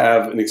to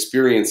have an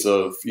experience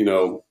of,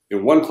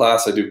 in one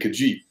class I do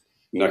Kahoot.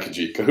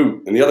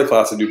 In the other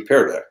class I do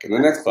Pear Deck. In the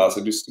next class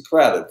I do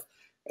Socrative.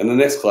 And the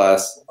next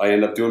class I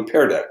end up doing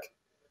Pear Deck.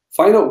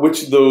 Find out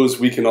which of those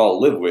we can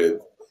all live with,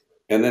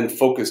 and then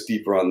focus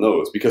deeper on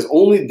those, because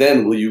only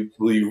then will you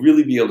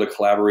really be able to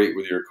collaborate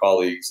with your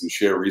colleagues and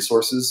share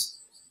resources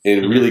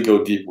and really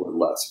go deep with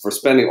less. If we're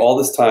spending all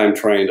this time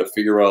trying to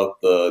figure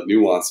out the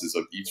nuances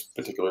of each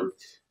particular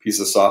piece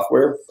of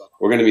software,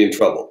 we're going to be in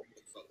trouble.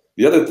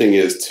 The other thing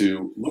is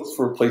to look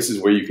for places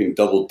where you can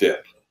double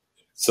dip.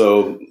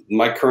 So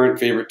my current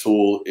favorite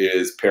tool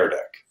is Pear Deck.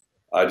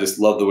 I just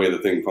love the way the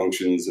thing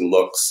functions and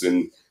looks,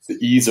 and the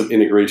ease of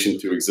integration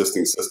to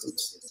existing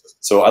systems.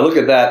 So I look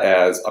at that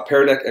as a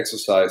Pear Deck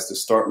exercise to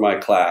start my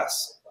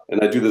class,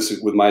 and I do this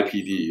with my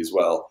PD as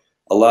well,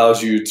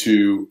 allows you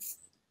to,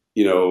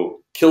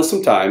 kill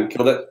some time,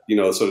 kill that,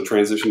 sort of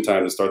transition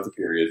time to start the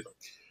period,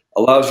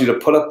 allows you to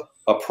put up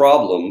a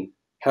problem,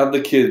 have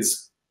the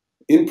kids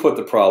input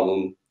the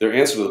problem, their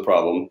answer to the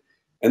problem,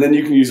 and then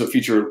you can use a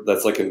feature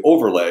that's like an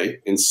overlay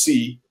and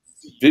see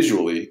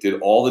visually, did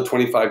all the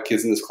 25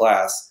 kids in this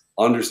class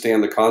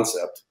understand the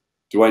concept?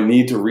 Do I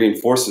need to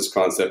reinforce this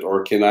concept,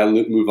 or can I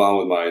move on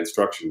with my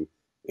instruction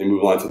and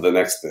move on to the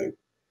next thing?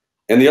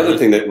 And the other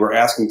thing that we're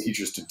asking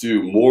teachers to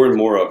do more and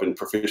more of in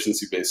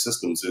proficiency-based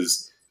systems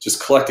is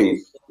just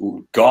collecting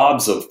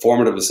gobs of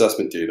formative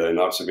assessment data and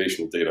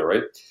observational data,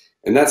 right?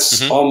 And that's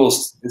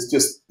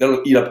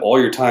that'll eat up all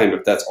your time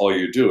if that's all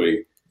you're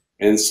doing.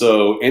 And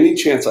so any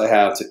chance I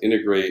have to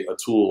integrate a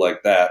tool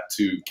like that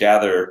to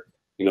gather,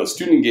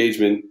 student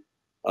engagement,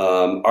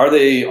 are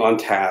they on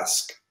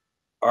task?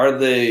 Are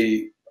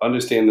they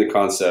understanding the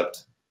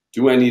concept?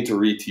 Do I need to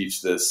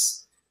reteach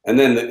this? And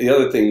then the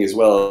other thing as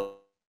well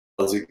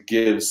is it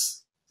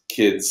gives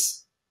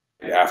kids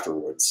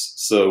afterwards.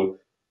 So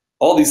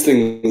all these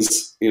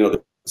things,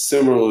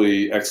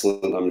 similarly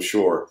excellent, I'm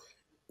sure.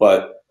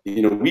 But,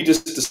 we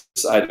just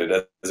decided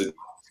as a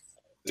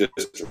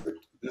district,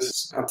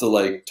 this have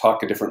to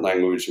talk a different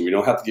language, and we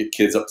don't have to get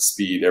kids up to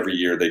speed every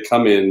year. They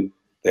come in,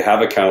 they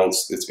have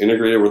accounts, it's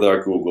integrated with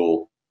our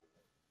Google.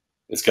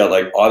 It's got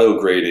auto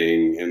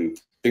grading and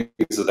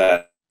things of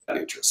that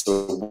nature.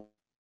 So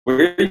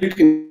where you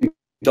can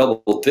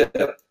double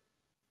dip,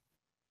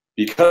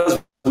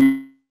 because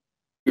we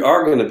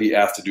are going to be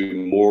asked to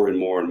do more and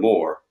more and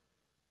more.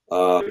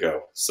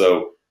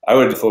 So I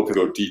would focus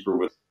go deeper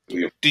with.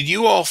 Did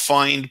you all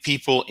find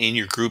people in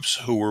your groups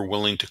who were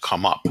willing to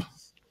come up,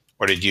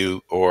 or did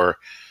you,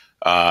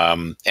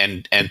 and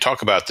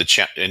talk about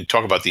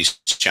these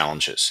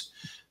challenges?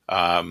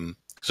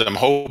 So I'm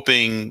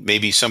hoping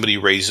maybe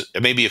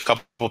maybe a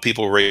couple of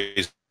people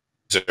raise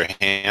their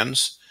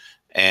hands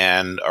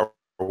and are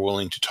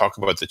willing to talk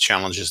about the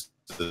challenges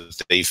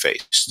that they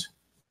faced.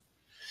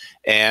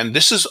 And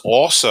this is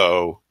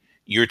also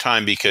your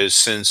time, because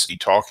since you're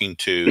talking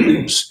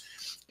to,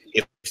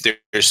 if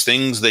there's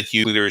things that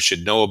you leaders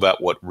should know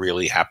about what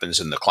really happens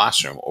in the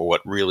classroom or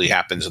what really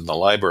happens in the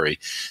library,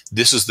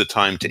 this is the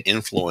time to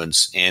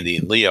influence Andy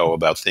and Leo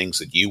about things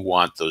that you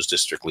want those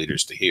district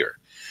leaders to hear.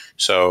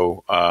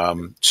 So,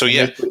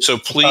 so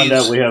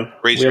please. We have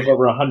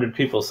over 100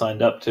 people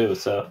signed up too,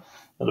 so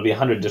it'll be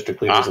 100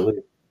 district leaders at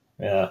least.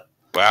 Yeah.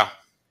 Wow.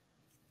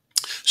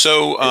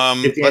 So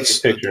it's Andy's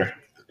picture.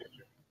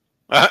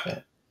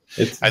 I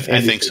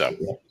think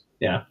so.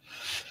 Yeah.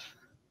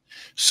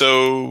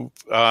 So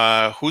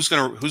who's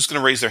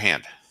gonna raise their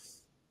hand?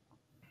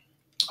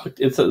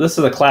 This is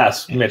a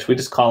class, Mitch. We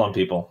just call on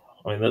people.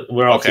 I mean,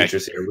 we're all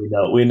teachers here.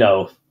 We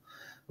know.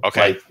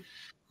 Okay.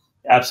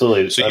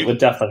 Absolutely. So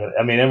definitely.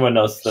 I mean, everyone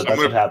knows that's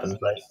what happens,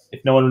 right?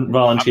 If no one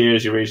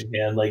volunteers, you raise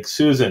your hand. Like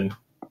Susan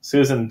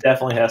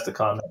definitely has to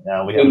comment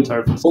now. We haven't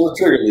heard from Pull the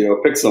trigger,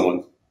 Leo. Pick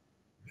someone.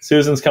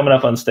 Susan's coming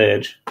up on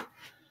stage.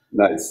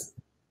 Nice.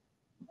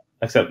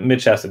 Except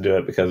Mitch has to do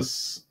it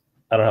because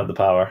I don't have the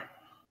power.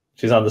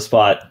 She's on the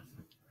spot.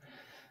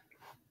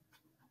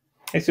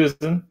 Hey,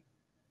 Susan.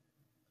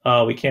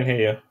 Oh, we can't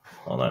hear you.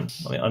 Hold on.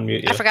 Let me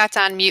unmute you. I forgot to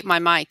unmute my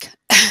mic.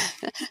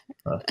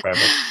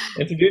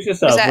 Introduce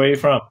yourself. Where are you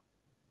from?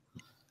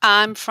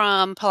 I'm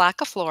from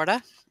Palaca,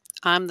 Florida.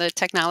 I'm the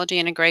technology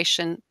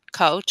integration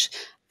coach,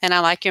 and I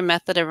like your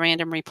method of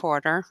random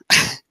reporter.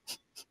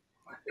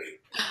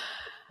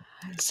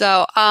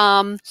 So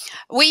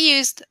we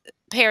used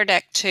Pear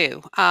Deck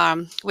too.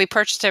 We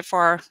purchased it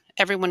for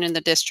everyone in the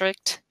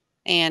district,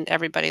 and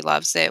everybody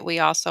loves it. We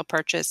also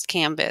purchased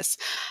Canvas.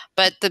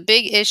 But the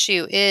big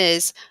issue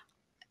is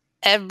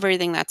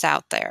everything that's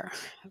out there.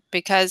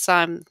 Because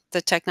I'm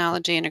the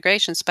technology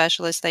integration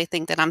specialist, they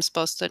think that I'm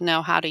supposed to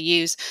know how to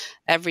use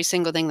every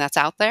single thing that's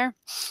out there.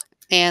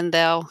 and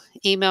they'll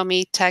email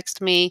me,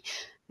 text me,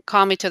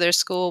 call me to their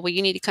school. Well,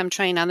 you need to come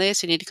train on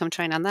this. You need to come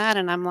train on that.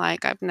 And I'm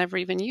like, I've never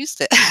even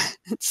used it.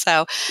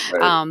 So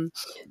Right.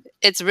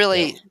 it's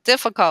really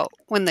difficult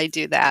when they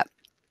do that.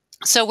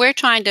 So we're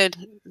trying to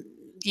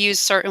use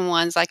certain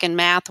ones. Like in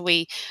math,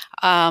 we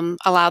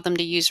allow them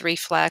to use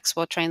reflex.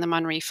 We'll train them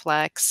on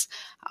reflex,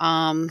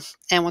 and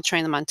we'll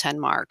train them on 10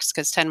 marks,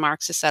 because 10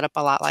 marks is set up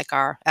a lot like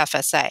our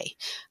FSA.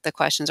 The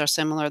questions are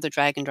similar, the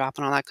drag and drop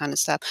and all that kind of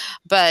stuff.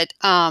 But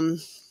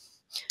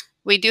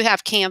we do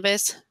have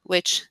Canvas,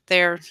 which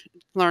they're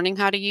learning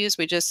how to use.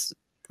 We just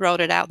wrote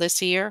it out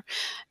this year.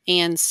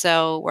 And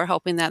so we're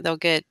hoping that they'll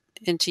get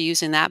into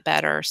using that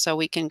better, so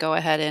we can go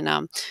ahead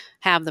and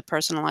have the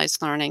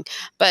personalized learning.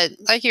 But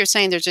like you're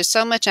saying, there's just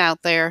so much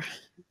out there,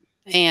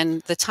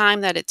 and the time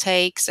that it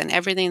takes and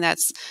everything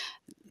that's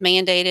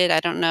mandated.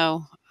 I don't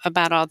know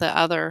about all the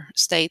other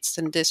states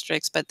and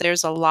districts, but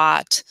there's a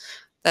lot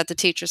that the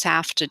teachers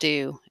have to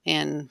do,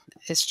 and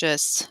it's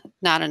just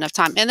not enough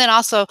time. And then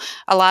also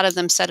a lot of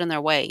them set in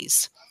their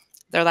ways.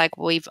 They're like,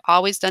 we've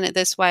always done it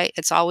this way.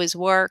 It's always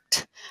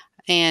worked.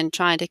 And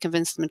trying to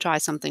convince them to try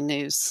something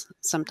new is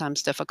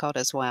sometimes difficult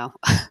as well.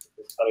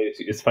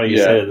 It's funny you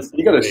say this.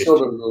 You got to show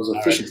them those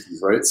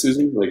efficiencies, right,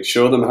 Susan? Like,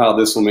 show them how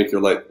this will make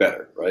your life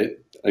better, right?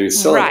 I mean,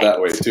 sell it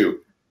that way too.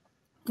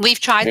 We've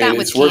tried that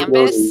with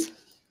Canvas.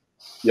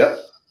 Yep.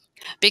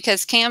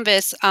 Because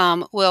Canvas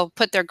will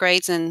put their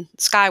grades in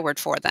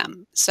Skyward for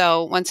them.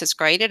 So once it's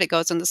graded, it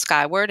goes into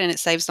Skyward, and it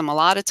saves them a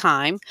lot of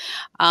time.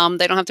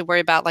 They don't have to worry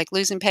about like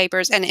losing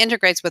papers, and it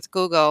integrates with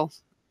Google.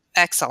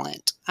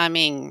 Excellent. I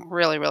mean,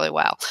 really, really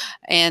well.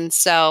 And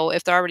so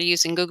if they're already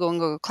using Google and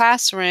Google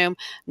Classroom,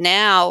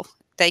 now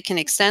they can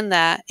extend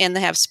that, and they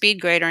have Speed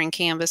Grader in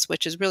Canvas,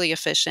 which is really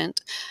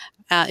efficient.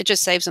 It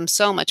just saves them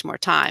so much more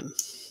time.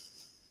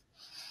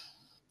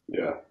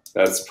 Yeah,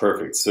 that's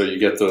perfect. So you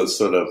get those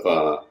sort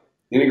of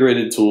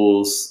integrated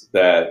tools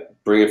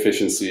that bring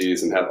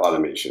efficiencies and have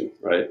automation,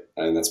 right?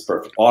 And that's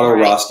perfect. Auto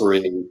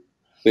rostering,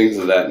 things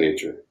of that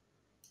nature.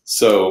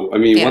 So, I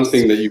mean, one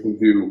thing that you can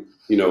do,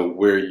 you know,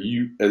 where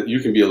you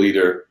can be a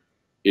leader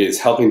is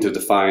helping to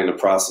define a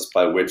process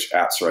by which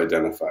apps are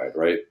identified,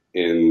 right?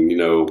 And, you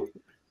know,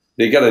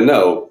 they got to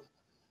know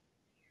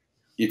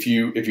if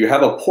you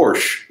have a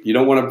Porsche, you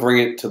don't want to bring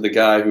it to the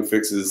guy who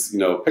fixes, you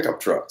know, pickup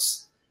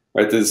trucks,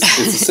 right? It's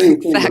the same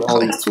thing with all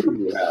these tools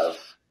you have.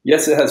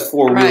 Yes, it has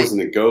four wheels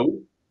and it goes,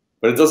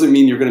 but it doesn't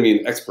mean you're going to be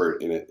an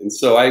expert in it. And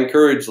so I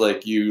encourage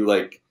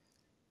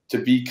to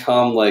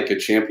become like a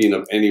champion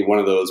of any one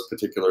of those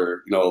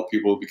particular, you know,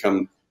 people who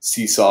become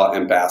Seesaw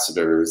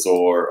ambassadors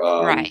or,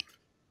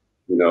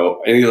 you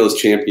know, any of those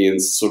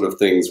champions sort of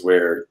things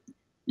where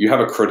you have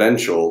a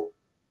credential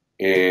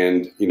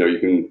and, you know, you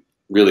can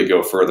really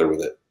go further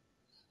with it.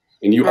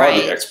 And you are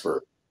the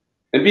expert.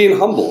 And being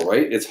humble,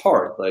 right? It's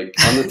hard. Like,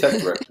 I'm the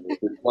tech director.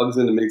 If it plugs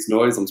in and makes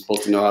noise, I'm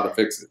supposed to know how to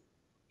fix it.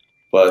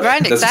 But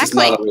that's just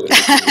not a way to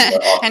fix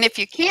it. And if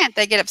you can't,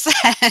 they get upset.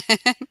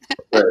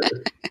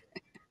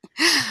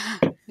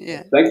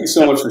 Yeah. Thank you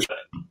so much for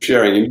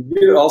sharing. And you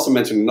did also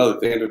mention another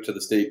thing to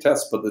the state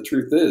test, but the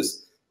truth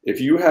is,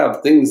 if you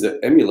have things that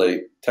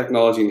emulate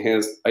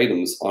technology-enhanced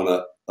items on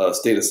a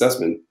state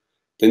assessment,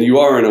 then you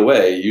are, in a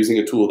way, using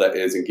a tool that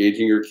is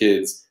engaging your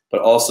kids, but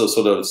also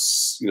sort of,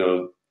 you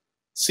know,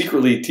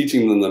 secretly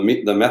teaching them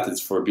the methods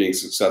for being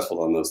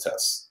successful on those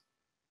tests.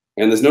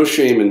 And there's no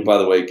shame in, by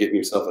the way, getting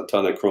yourself a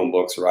ton of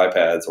Chromebooks or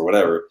iPads or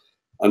whatever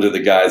under the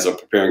guise of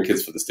preparing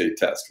kids for the state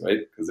test, right?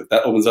 Because if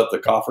that opens up the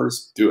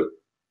coffers, do it.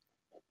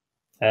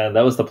 And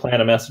that was the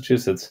plan of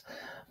Massachusetts.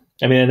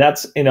 I mean, and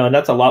that's, you know, and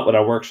that's a lot what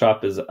our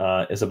workshop is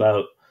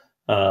about.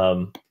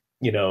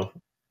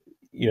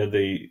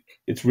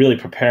 It's really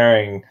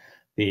preparing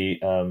the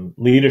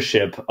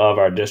leadership of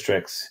our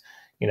districts.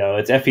 You know,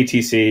 it's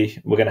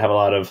FETC. We're going to have a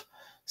lot of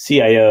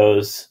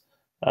CIOs,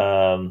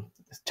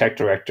 tech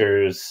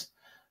directors,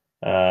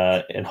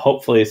 and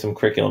hopefully some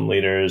curriculum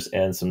leaders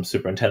and some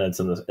superintendents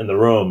in the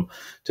room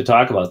to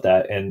talk about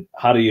that. And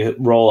how do you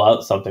roll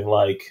out something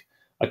like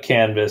a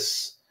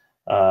Canvas?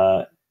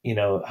 You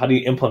know, how do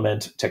you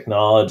implement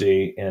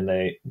technology in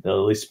the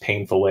least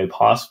painful way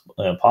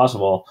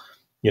possible?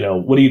 You know,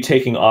 what are you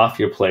taking off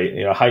your plate?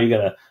 You know, how are you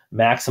going to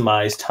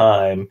maximize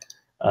time,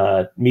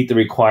 meet the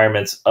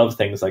requirements of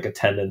things like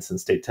attendance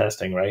and state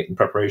testing, right, and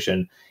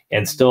preparation,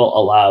 and still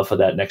allow for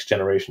that next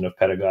generation of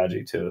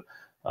pedagogy to,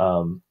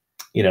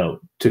 you know,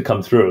 to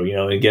come through, you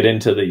know, and get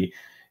into the,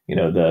 you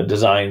know, the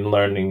design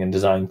learning and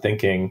design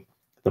thinking,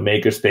 the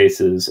maker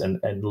spaces, and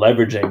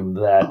leveraging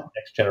that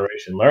next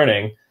generation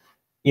learning,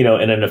 you know,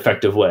 in an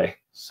effective way.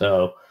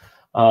 So,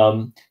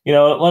 you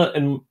know,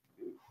 and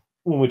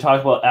when we talk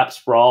about app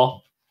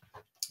sprawl,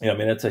 you know, I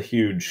mean, it's a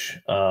huge,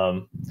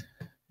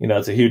 you know,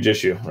 it's a huge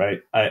issue, right?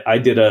 We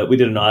did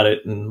an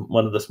audit in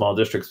one of the small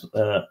districts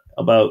of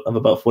about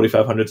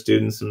 4,500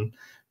 students in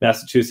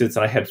Massachusetts,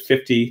 and I had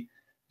 50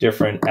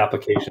 different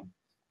applications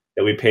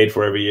that we paid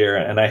for every year,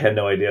 and I had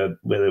no idea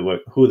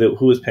who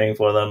was paying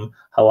for them,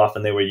 how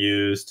often they were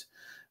used,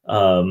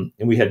 And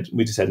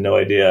we just had no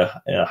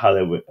idea how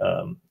they would,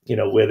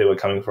 where they were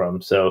coming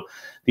from. So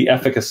the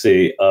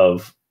efficacy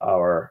of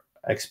our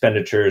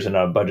expenditures and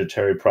our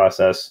budgetary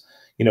process,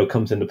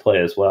 comes into play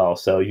as well.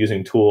 So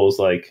using tools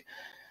like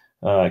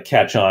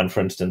Catch On,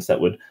 for instance,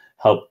 that would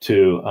help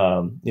to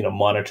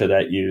monitor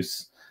that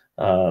use,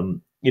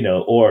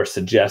 or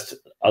suggest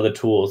other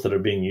tools that are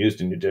being used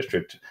in your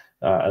district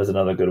as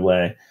another good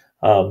way.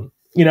 And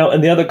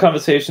the other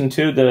conversation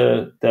too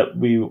that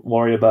we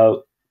worry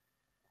about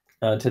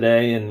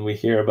today, and we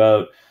hear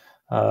about,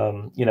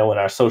 in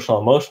our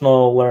social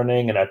emotional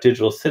learning and our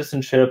digital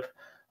citizenship,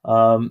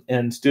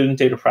 and student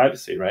data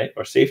privacy, right,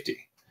 or safety.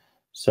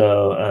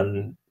 So,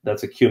 and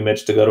that's a cue,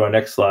 Mitch, to go to our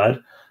next slide.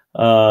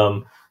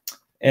 And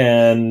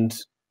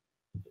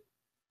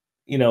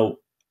Andy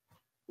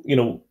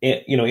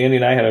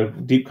and I had a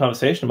deep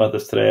conversation about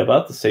this today,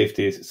 about the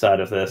safety side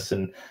of this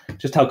and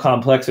just how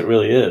complex it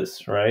really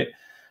is, right?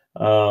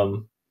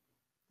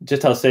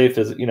 Just how safe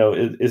is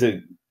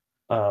it?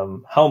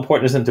 How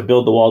important is it to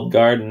build the walled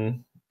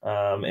garden?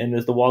 And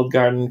is the walled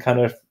garden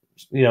kind of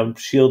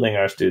shielding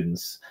our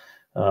students?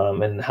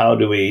 And how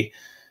do we,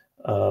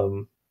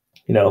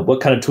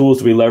 what kind of tools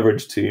do we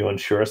leverage to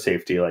ensure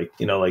safety, like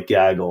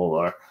Gaggle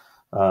or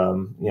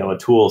a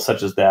tool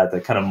such as that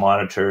kind of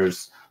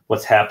monitors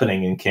what's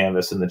happening in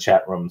Canvas in the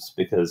chat rooms,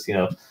 because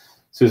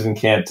Susan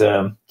can't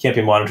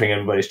be monitoring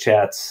everybody's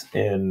chats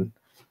in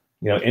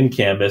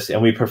Canvas,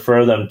 and we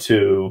prefer them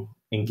to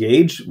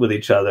engage with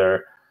each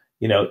other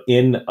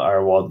in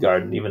our walled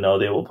garden, even though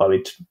they will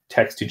probably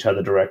text each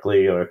other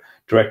directly or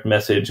direct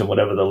message and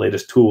whatever the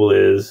latest tool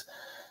is,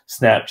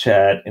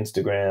 Snapchat,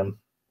 Instagram.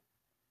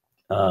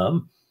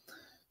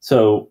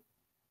 So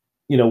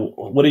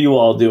what are you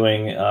all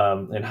doing,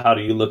 and how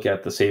do you look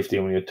at the safety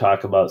when you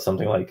talk about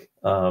something like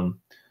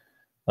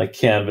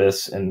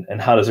Canvas,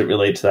 and how does it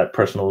relate to that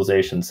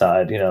personalization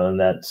side, and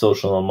that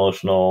social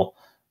emotional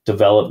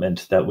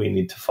development that we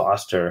need to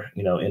foster,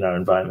 in our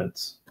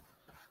environments?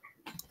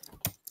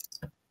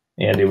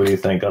 Andy, what do you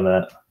think on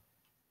that?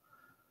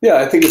 Yeah,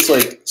 I think it's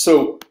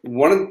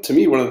one of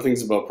the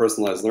things about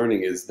personalized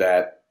learning is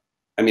that,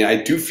 I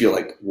do feel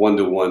like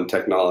one-to-one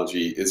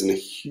technology is a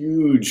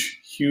huge,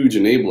 huge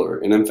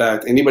enabler. And in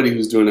fact, anybody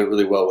who's doing it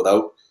really well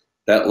without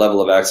that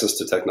level of access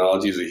to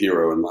technology is a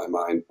hero in my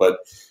mind. But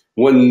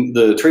when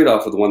the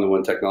trade-off with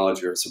one-to-one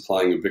technology or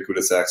supplying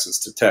ubiquitous access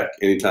to tech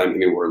anytime,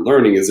 anywhere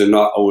learning is they're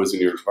not always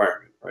in your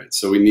environment, right?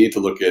 So we need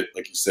to look at,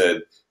 like you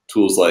said,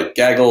 tools like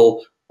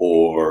Gaggle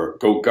or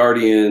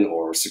GoGuardian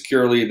or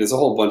Securely. There's a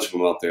whole bunch of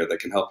them out there that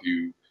can help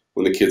you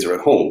when the kids are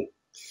at home.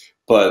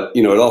 But,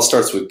 it all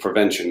starts with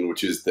prevention,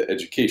 which is the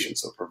education.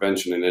 So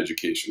prevention and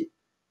education.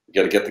 You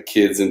got to get the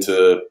kids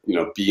into,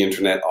 be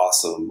internet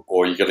awesome,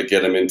 or you got to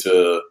get them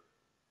into,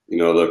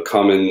 the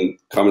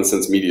common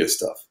sense media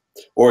stuff.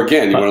 Or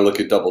again, you want to look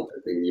at double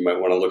dipping. You might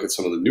want to look at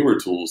some of the newer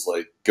tools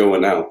like Go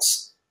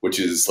Announce, which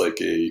is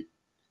like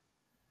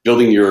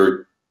building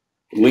your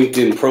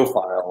LinkedIn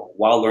profile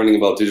while learning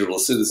about digital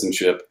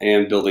citizenship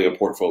and building a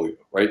portfolio,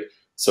 right?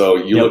 So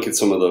you look at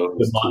some of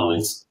those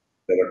tools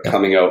that are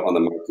coming out on the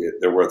market,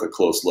 they're worth a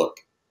close look.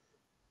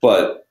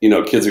 But,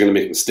 kids are going to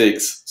make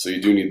mistakes, so you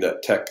do need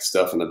that tech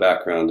stuff in the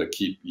background to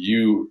keep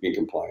you in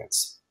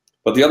compliance.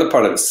 But the other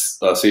part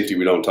of safety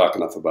we don't talk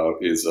enough about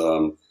is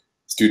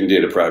student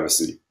data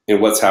privacy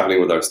and what's happening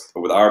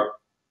with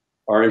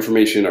our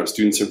information, our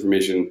students'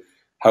 information.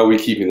 How are we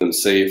keeping them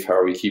safe? How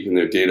are we keeping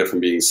their data from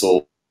being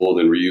sold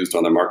and reused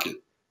on the market?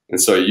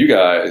 And so you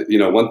guys,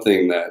 one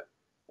thing that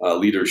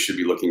leaders should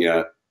be looking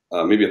at,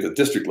 maybe at the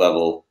district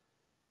level,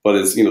 but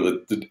is,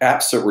 the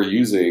apps that we're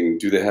using,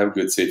 do they have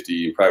good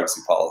safety and privacy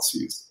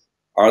policies?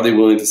 Are they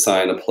willing to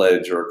sign a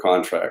pledge or a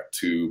contract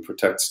to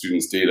protect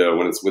students' data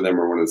when it's with them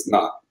or when it's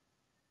not?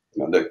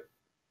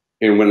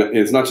 And when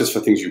it's not just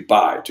for things you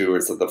buy too,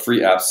 it's that the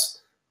free apps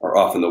are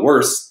often the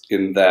worst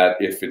in that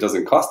if it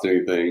doesn't cost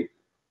anything,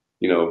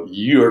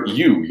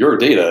 your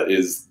data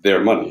is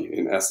their money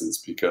in essence,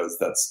 because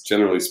that's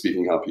generally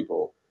speaking how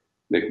people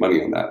make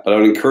money on that. But I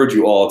would encourage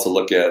you all to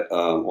look at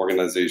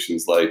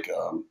organizations like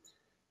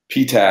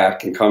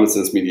PTAC and Common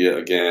Sense Media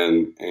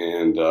again,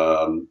 and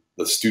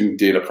the Student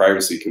Data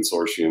Privacy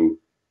Consortium,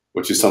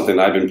 which is something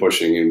I've been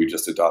pushing and we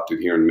just adopted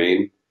here in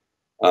Maine.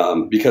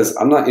 Because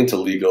I'm not into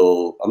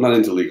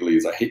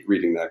legalese. I hate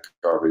reading that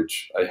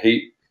garbage. I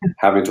hate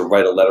having to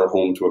write a letter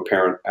home to a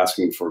parent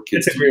asking for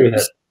kids to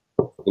use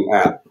an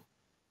app.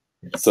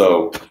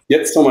 So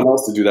get someone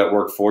else to do that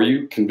work for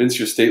you. Convince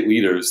your state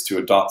leaders to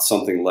adopt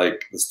something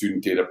like the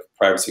Student Data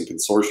Privacy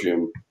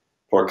Consortium.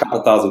 For a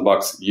couple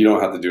 $1,000, you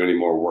don't have to do any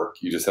more work.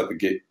 You just have to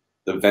get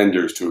the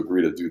vendors to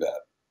agree to do that.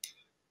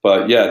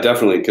 But yeah,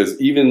 definitely, because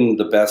even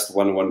the best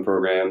one-to-one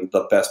program,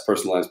 the best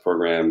personalized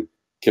program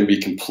can be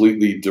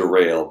completely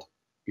derailed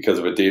because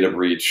of a data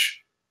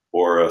breach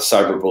or a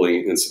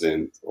cyberbullying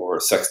incident or a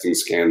sexting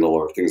scandal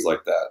or things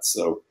like that.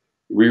 So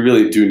we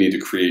really do need to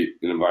create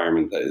an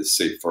environment that is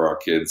safe for our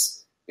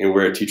kids and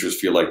where teachers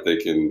feel like they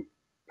can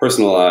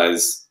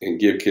personalize and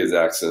give kids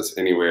access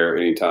anywhere,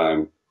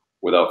 anytime,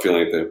 without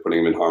feeling like they're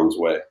putting them in harm's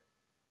way.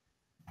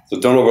 So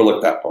don't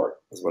overlook that part,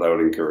 is what I would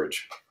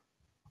encourage.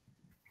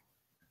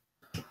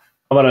 I'm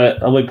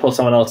gonna pull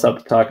someone else up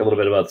to talk a little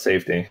bit about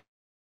safety.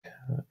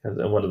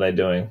 And what are they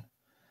doing?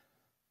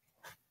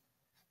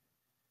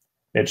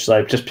 Mitch, should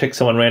I just pick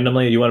someone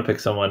randomly? You want to pick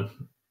someone,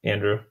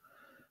 Andrew?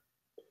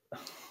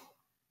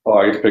 Oh,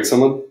 I get to pick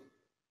someone?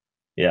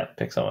 Yeah,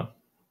 pick someone.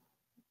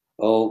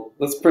 Oh,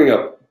 let's bring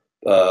up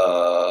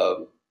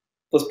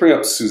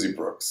Susie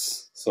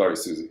Brooks. Sorry,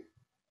 Susie.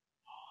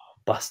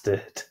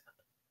 Busted.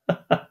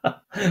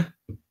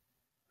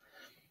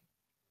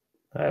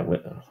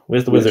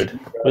 Where's the wizard?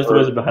 Where's the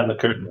wizard behind the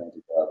curtain?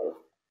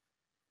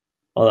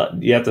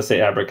 You have to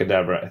say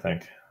abracadabra, I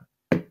think.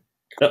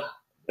 Oh,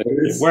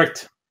 it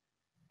worked.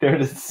 There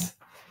it is.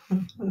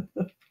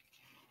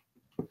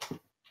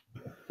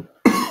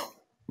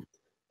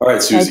 All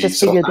right, Susie.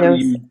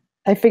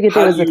 I figured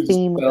there was a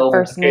theme with the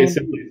first name.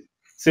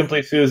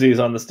 Simply Susie's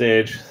on the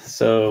stage.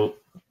 So,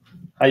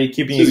 how are you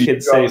keeping your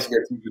kids safe?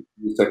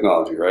 Use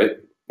technology, right?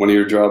 One of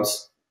your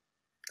jobs.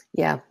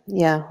 Yeah.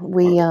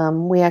 We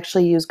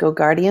actually use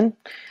GoGuardian,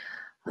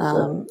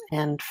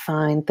 and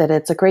find that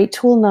it's a great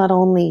tool not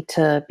only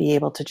to be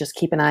able to just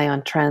keep an eye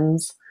on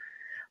trends,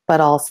 but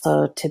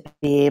also to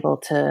be able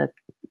to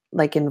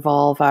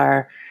involve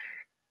our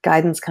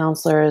guidance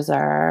counselors,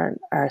 our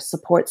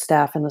support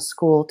staff in the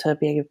school to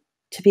be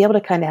able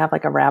to kind of have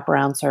like a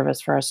wraparound service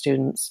for our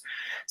students.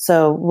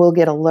 So we'll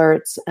get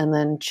alerts and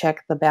then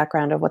check the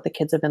background of what the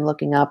kids have been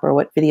looking up or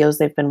what videos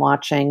they've been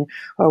watching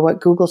or what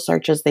Google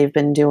searches they've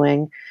been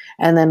doing.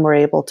 And then we're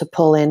able to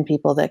pull in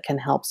people that can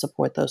help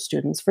support those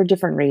students for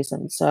different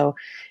reasons. So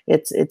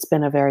it's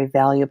been a very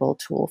valuable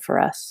tool for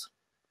us.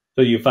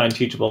 So you find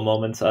teachable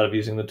moments out of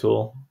using the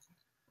tool?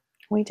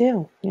 We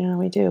do.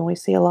 We do. We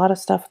see a lot of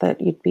stuff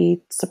that you'd be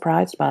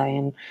surprised by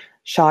and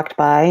shocked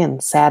by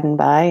and saddened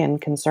by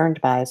and concerned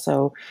by.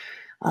 So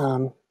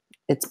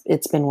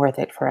it's been worth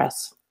it for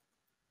us.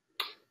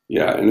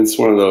 Yeah, and it's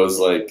one of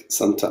those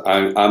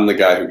sometimes I'm the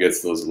guy who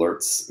gets those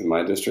alerts in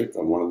my district.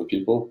 I'm one of the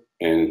people,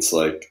 and it's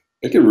like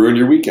it can ruin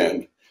your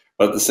weekend.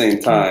 But at the same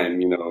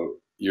time,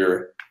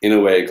 you're in a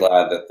way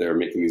glad that they're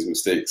making these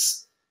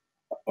mistakes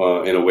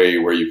in a way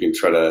where you can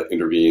try to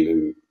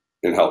intervene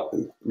and help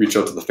and reach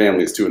out to the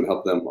families too and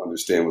help them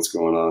understand what's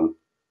going on,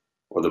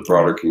 or the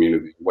broader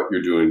community, what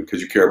you're doing,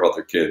 because you care about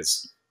their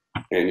kids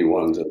and you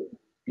want them to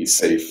be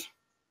safe.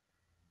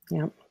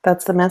 Yeah,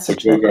 that's the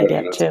message that they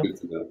get too. Good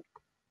to know.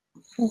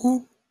 Mm-hmm.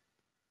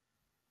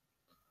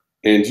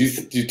 And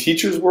do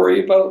teachers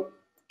worry about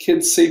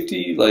kids'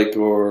 safety,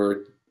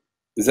 or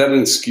is that an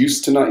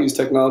excuse to not use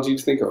technology, do you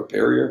think, or a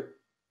barrier?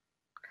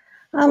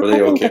 I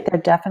think that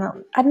they're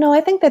definitely.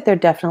 I think that they're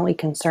definitely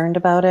concerned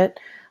about it.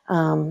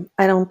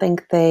 I don't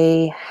think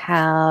they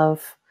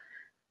have.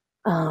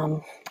 I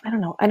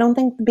don't know. I don't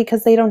think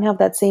because they don't have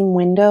that same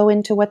window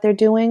into what they're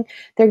doing.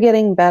 They're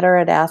getting better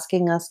at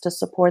asking us to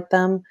support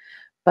them,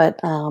 but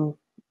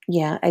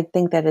yeah, I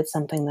think that it's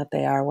something that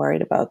they are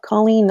worried about.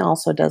 Colleen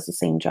also does the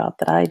same job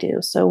that I do,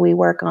 so we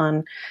work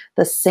on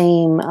the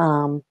same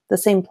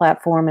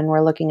platform, and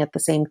we're looking at the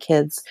same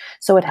kids.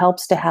 So it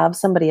helps to have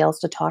somebody else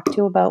to talk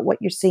to about what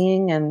you're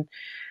seeing and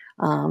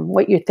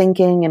what you're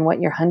thinking and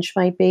what your hunch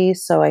might be.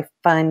 So I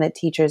find that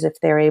teachers, if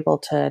they're able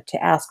to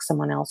ask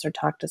someone else or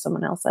talk to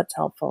someone else, that's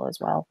helpful as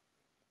well.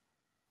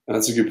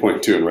 That's a good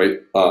point too, right?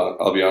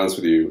 I'll be honest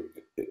with you.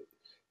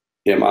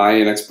 Am I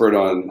an expert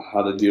on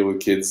how to deal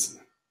with kids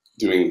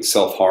doing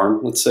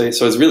self-harm, let's say?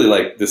 So it's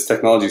really this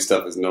technology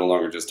stuff is no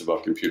longer just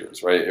about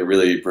computers, right? It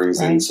really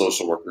brings in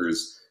social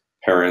workers,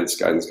 parents,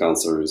 guidance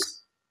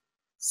counselors,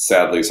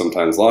 sadly,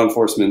 sometimes law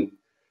enforcement,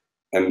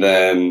 and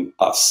then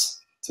us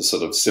to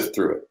sort of sift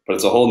through it. But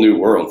it's a whole new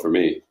world for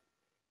me.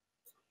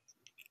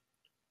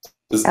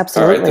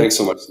 Absolutely. All right, thanks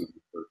so much.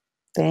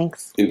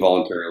 Thanks.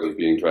 Involuntarily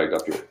being dragged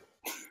up here.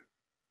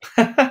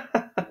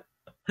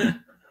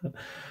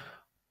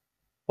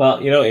 Well,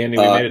 Andy,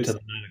 we made it to the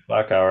 9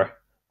 o'clock hour.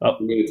 Oh,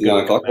 we made it to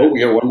 9 o'clock. Oh, we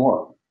got one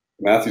more.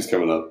 Matthew's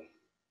coming up.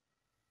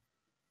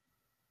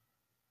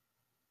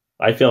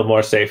 I feel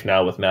more safe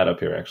now with Matt up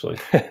here, actually.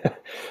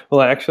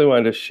 Well, I actually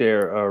wanted to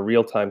share a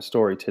real-time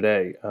story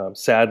today.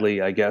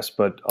 Sadly, I guess,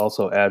 but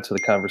also add to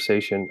the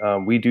conversation.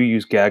 We do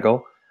use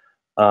Gaggle,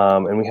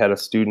 and we had a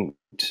student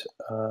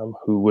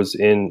who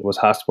was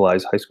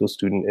hospitalized, high school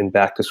student, and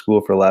back to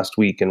school for last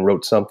week, and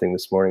wrote something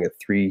this morning at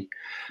 3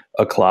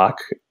 o'clock.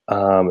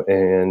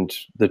 And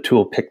the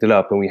tool picked it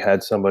up, and we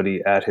had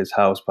somebody at his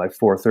house by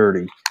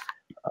 4:30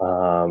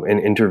 and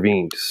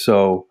intervened.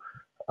 So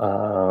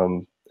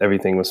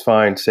everything was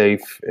fine,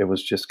 safe. It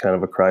was just kind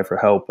of a cry for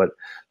help. But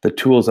the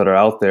tools that are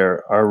out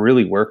there are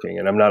really working.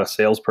 And I'm not a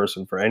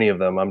salesperson for any of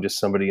them. I'm just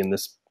somebody in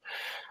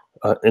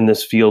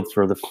this field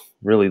for the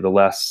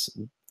last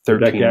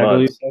 13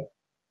 months.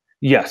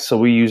 Yes. So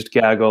we used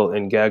Gaggle,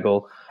 and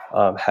Gaggle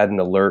had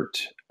an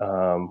alert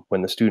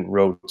when the student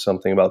wrote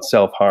something about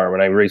self-harm.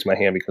 And I raised my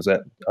hand because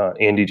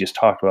Andy just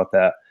talked about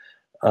that.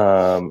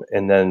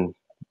 And then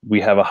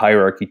we have a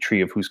hierarchy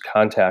tree of who's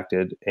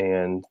contacted,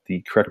 and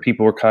the correct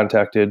people were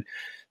contacted.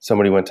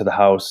 Somebody went to the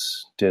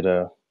house, did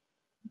a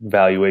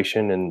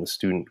valuation, and the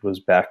student was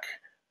back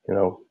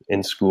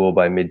in school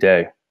by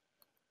midday.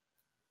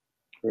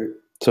 Great.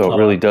 So it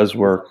really does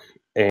work.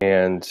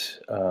 And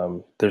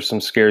there's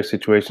some scary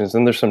situations,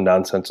 and there's some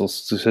nonsensical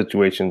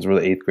situations where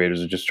the 8th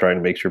graders are just trying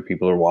to make sure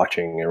people are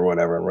watching or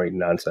whatever and writing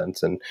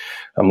nonsense. And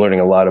I'm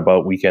learning a lot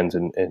about weekends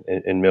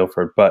in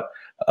Milford. But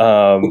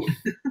the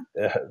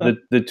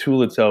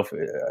tool itself,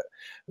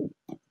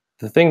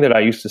 the thing that I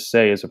used to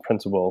say as a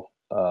principal,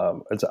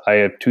 I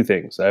have two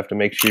things. I have to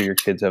make sure your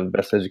kids have the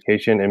best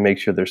education and make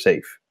sure they're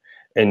safe.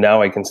 And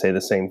now I can say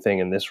the same thing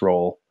in this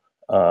role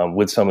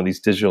with some of these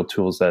digital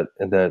tools that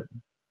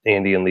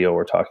Andy and Leo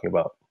were talking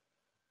about.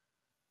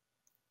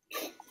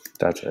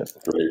 That's it.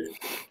 Great.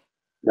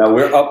 Now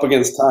we're up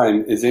against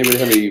time. Does anybody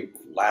have any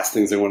last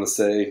things they want to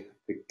say?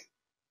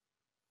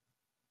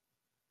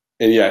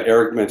 And yeah,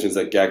 Eric mentions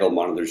that Gaggle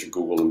monitors your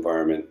Google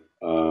environment.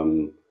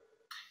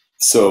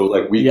 So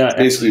like we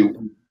basically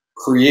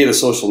create a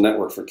social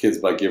network for kids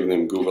by giving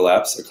them Google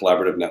Apps, a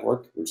collaborative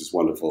network, which is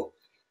wonderful.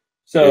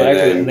 So and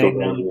actually, they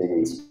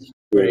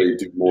really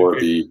do more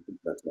of the.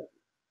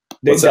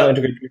 They'll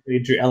integrate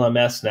into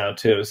LMS now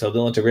too, so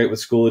they'll integrate with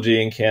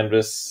Schoology and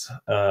Canvas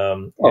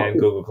and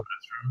Google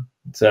Classroom.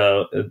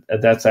 So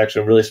that's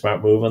actually a really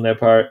smart move on their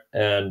part,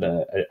 and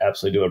I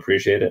absolutely do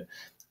appreciate it.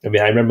 I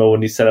mean, I remember when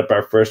we set up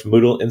our first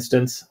Moodle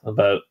instance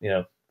about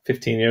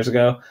 15 years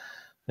ago,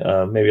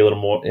 maybe a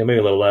little more, maybe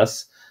a little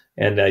less,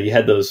 and you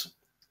had those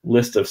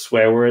list of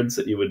swear words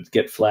that you would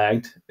get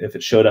flagged if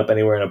it showed up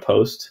anywhere in a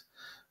post,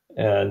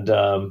 and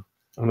I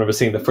remember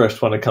seeing the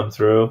first one to come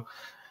through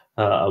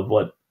of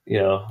what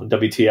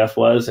WTF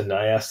was, and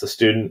I asked the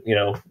student,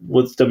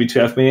 what's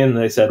WTF mean? And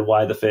they said,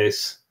 why the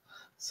face?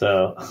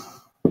 So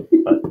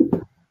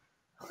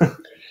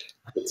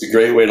it's a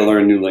great way to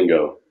learn new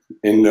lingo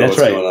and know what's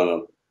going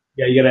on.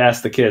 Yeah, you got to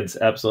ask the kids.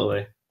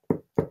 Absolutely.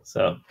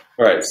 So,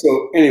 all right.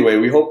 So anyway,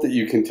 we hope that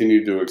you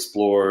continue to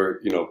explore,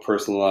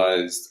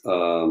 personalized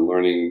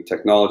learning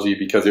technology,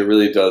 because it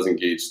really does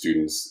engage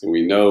students, and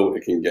we know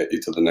it can get you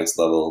to the next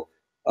level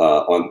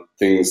on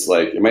things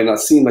like, it might not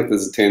seem like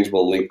there's a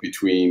tangible link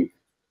between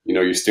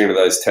your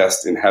standardized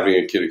test and having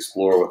a kid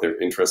explore what their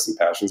interests and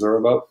passions are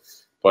about.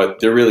 But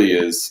there really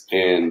is.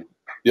 And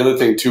the other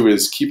thing too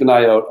is keep an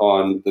eye out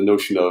on the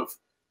notion of,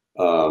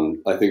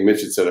 I think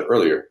Mitch had said it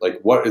earlier, like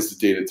what is the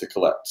data to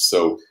collect?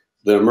 So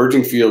the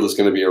emerging field is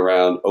going to be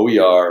around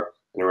OER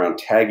and around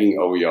tagging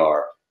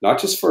OER, not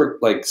just for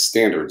like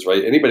standards,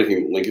 right? Anybody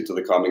can link it to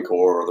the Common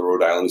Core or the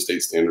Rhode Island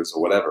State Standards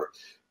or whatever.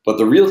 But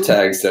the real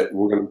tags that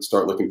we're going to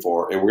start looking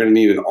for, and we're going to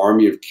need an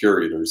army of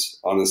curators,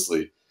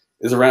 honestly,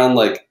 is around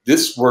like,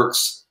 this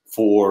works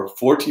for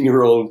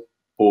 14-year-old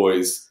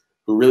boys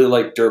who really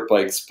like dirt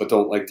bikes but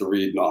don't like to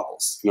read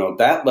novels.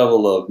 That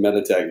level of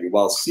meta tagging,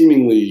 while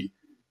seemingly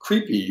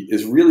creepy,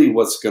 is really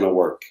what's going to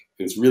work.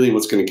 It's really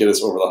what's going to get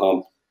us over the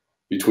hump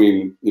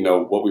between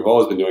what we've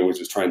always been doing, which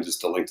is trying just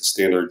to link to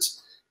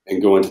standards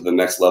and go into the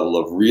next level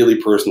of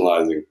really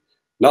personalizing.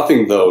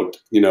 Nothing though,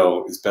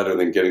 is better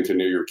than getting to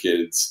know your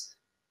kids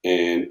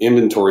and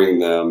inventorying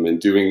them and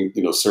doing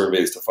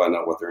surveys to find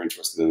out what they're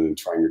interested in and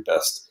trying your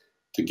best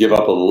to give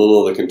up a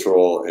little of the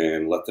control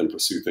and let them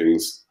pursue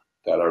things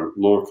that are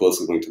more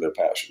closely linked to their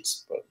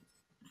passions.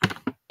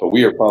 But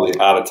we are probably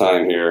out of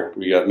time here.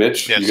 We got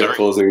Mitch. Yeah, you got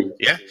closing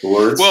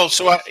words. Well,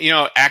 so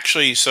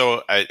actually,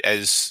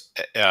 as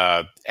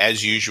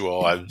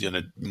usual, I'm going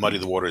to muddy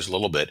the waters a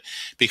little bit,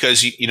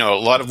 because a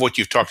lot of what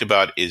you've talked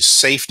about is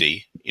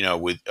safety.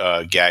 With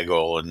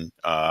Gaggle and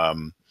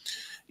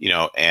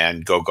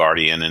and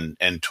GoGuardian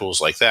and tools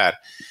like that.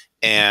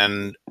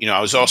 And I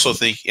was also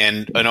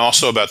thinking, and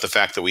also about the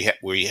fact that we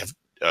have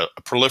a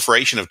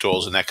proliferation of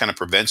tools, and that kind of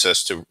prevents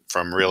us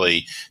from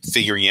really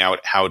figuring out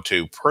how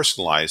to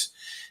personalize.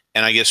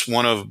 And I guess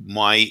one of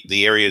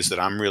the areas that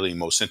I'm really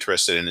most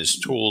interested in is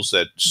tools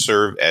that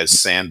serve as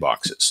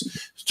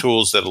sandboxes,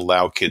 tools that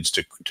allow kids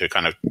to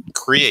kind of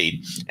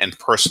create and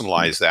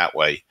personalize that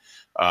way.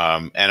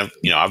 And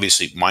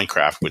obviously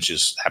Minecraft, which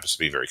happens to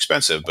be very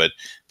expensive, but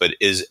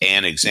is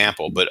an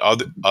example. But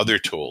other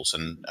tools,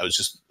 and I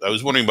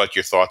was wondering about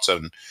your thoughts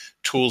on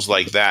tools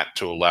like that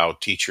to allow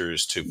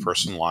teachers to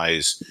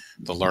personalize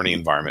the learning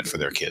environment for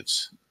their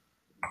kids.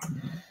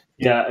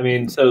 Yeah, I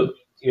mean, so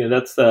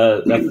that's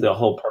the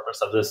whole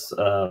purpose of this.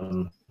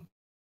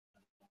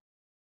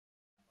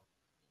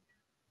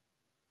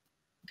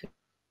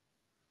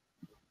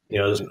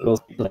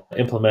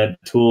 Implement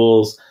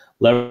tools,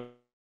 leveraging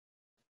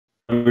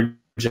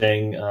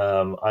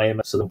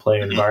IMS in the play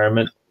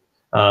environment.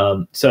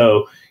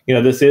 So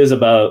this is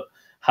about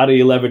how do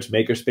you leverage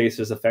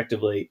makerspaces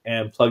effectively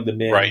and plug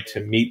them in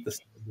to meet the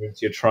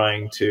standards you're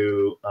trying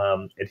to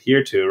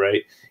adhere to,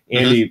 right?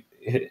 Andy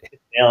hit the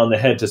nail on the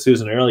head to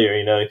Susan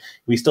earlier.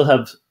 We still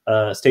have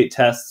state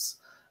tests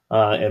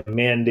and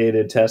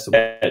mandated tests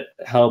that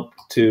help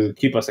to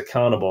keep us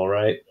accountable,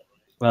 right?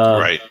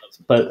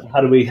 But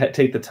how do we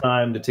take the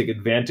time to take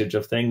advantage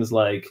of things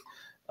like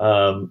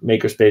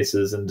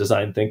makerspaces and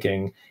design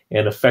thinking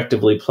and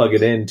effectively plug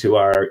it into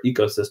our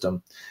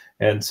ecosystem?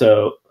 And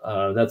so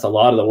that's a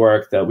lot of the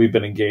work that we've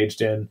been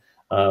engaged in.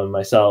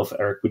 myself,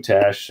 Eric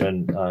Butesh,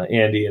 and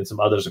Andy, and some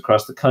others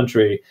across the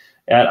country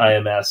at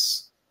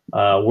IMS,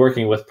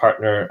 working with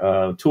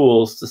partner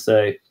tools to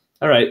say,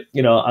 all right,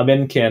 I'm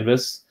in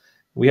Canvas.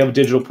 We have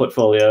digital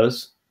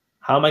portfolios.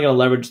 How am I going to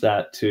leverage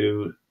that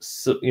to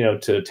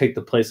take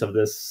the place of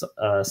this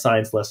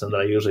science lesson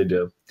that I usually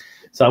do?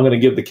 So I'm going to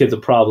give the kids a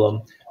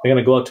problem. They're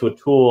going to go out to a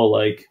tool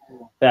like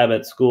Fab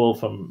at School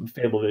from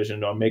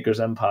Fablevision or Maker's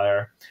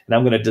Empire, and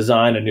I'm going to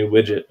design a new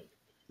widget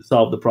to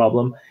solve the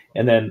problem.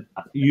 And then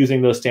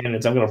using those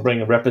standards, I'm going to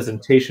bring a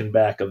representation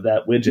back of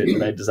that widget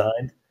that I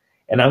designed,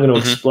 and I'm going to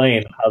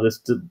explain how this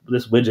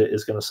widget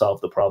is going to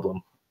solve the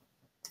problem.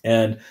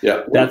 And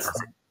that's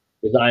the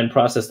design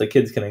process that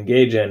kids can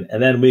engage in.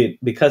 And then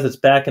because it's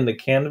back into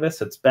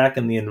Canvas, it's back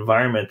in the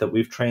environment that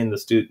we've trained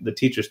the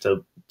teachers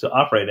to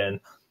operate in,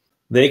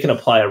 they can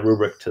apply a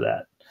rubric to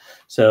that.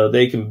 So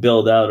they can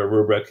build out a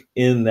rubric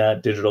in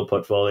that digital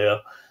portfolio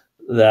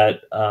that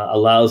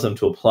allows them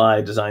to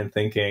apply design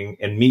thinking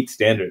and meet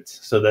standards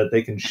so that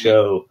they can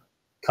show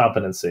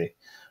competency,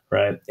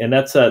 right? And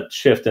that's a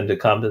shift into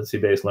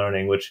competency-based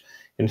learning, which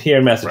here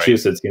in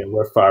Massachusetts,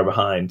 we're far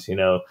behind.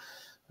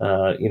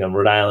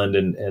 Rhode Island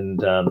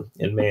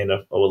and Maine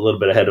are a little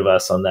bit ahead of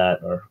us on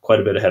that, or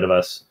quite a bit ahead of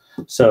us.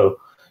 So,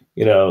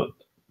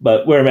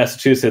 but we're in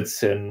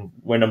Massachusetts and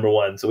we're number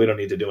one, so we don't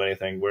need to do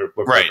anything. We're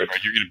right. perfect.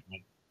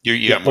 Right.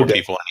 You got more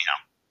people anyhow.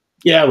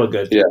 Yeah, we're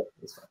good. Yeah.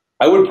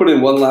 I would put in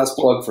one last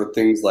plug for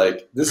things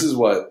like this is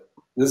what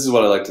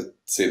I like to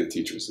say to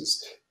teachers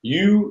is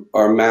you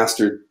are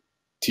master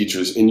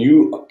teachers and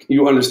you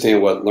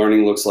understand what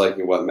learning looks like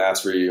and what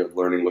mastery of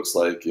learning looks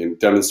like and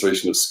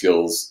demonstration of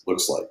skills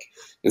looks like.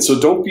 And so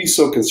don't be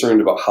so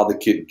concerned about how the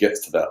kid gets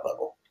to that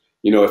level.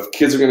 If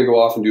kids are going to go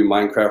off and do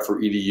Minecraft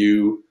for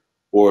EDU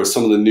or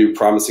some of the new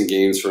promising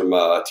games from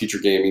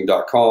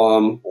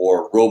teachergaming.com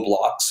or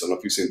Roblox, I don't know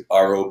if you've seen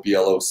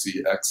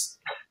ROBLOCX,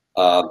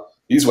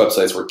 these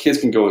websites where kids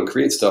can go and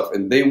create stuff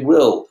and they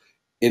will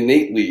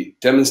innately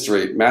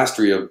demonstrate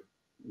mastery of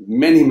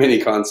many,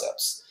 many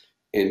concepts.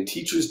 And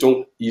teachers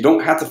you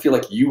don't have to feel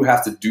like you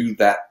have to do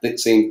that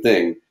same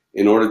thing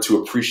in order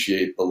to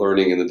appreciate the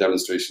learning and the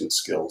demonstration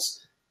skills.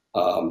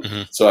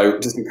 So I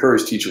just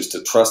encourage teachers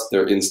to trust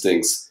their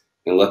instincts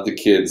and let the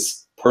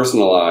kids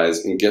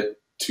personalize and get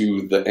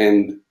to the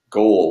end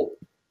goal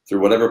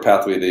through whatever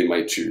pathway they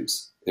might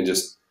choose, and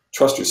just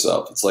trust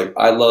yourself. It's like,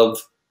 I love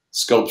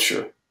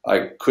sculpture.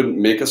 I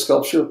couldn't make a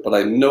sculpture, but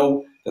I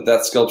know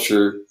that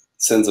sculpture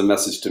sends a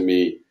message to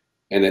me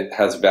and it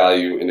has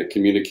value and it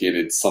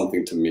communicated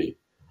something to me.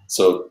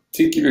 So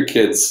think of your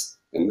kids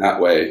in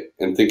that way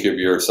and think of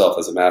yourself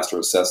as a master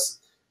assessor,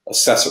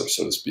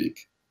 so to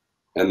speak.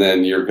 And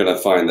then you're going to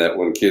find that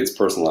when kids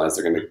personalize,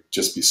 they're going to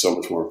just be so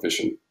much more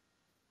efficient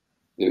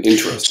and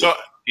interesting.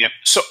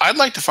 So I'd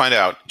like to find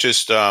out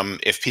just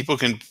if people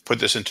can put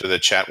this into the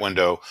chat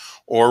window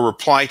or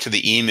reply to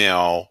the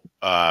email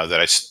that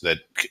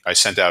I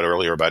sent out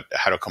earlier about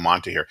how to come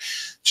onto here.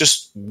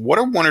 Just what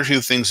are one or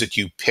two things that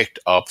you picked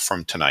up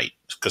from tonight?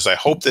 Because I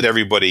hope that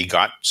everybody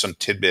got some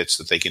tidbits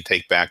that they can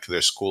take back to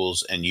their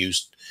schools and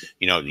use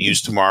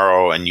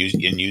tomorrow and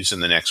use in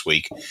the next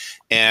week.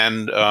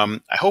 And I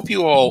hope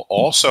you all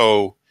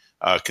also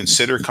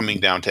consider coming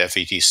down to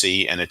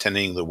FETC and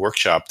attending the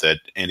workshop that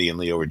Andy and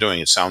Leo are doing.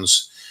 It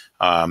sounds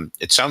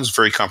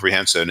very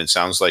comprehensive, and it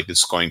sounds like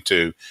it's going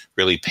to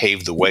really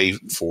pave the way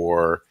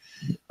for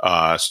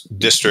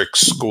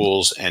districts,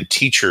 schools, and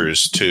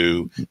teachers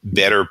to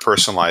better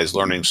personalize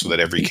learning so that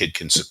every kid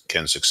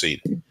can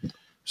succeed.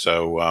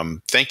 So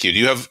thank you. Do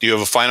you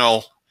have a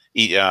final,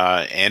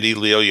 Andy,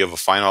 Leo? You have a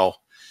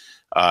final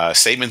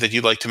statement that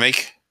you'd like to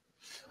make?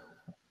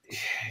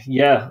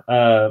 Yeah,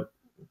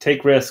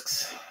 take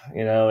risks.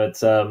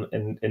 It's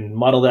and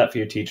model that for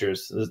your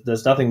teachers.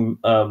 There's nothing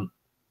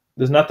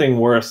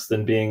worse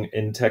than being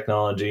in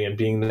technology and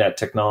being that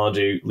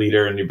technology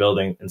leader in your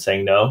building and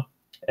saying no.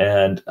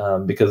 And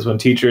because when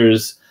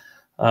teachers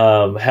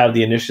have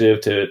the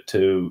initiative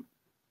to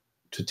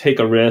take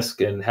a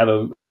risk and have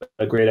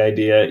a great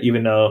idea,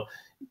 even though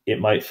it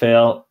might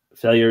fail,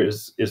 failure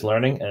is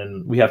learning,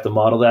 and we have to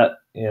model that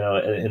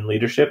in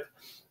leadership.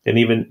 And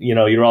even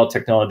you're all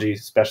technology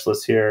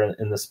specialists here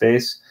in the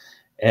space,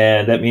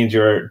 and that means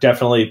you're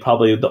definitely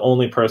probably the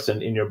only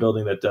person in your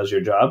building that does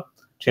your job,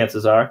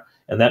 chances are,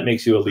 and that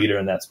makes you a leader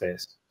in that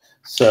space.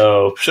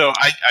 So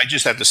I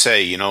just have to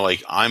say,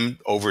 I'm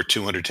over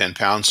 210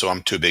 pounds, so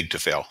I'm too big to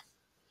fail.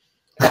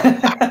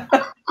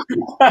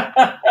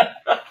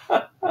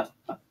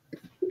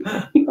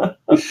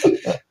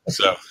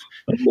 So,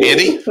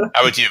 Andy,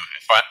 how about you?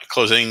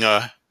 Closing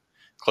thought?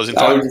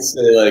 I would just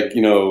say,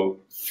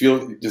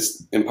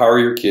 just empower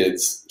your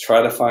kids.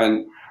 Try to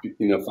find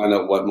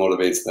out what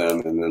motivates them,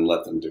 and then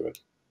let them do it.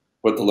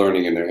 Put the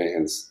learning in their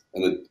hands,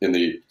 and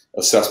the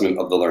assessment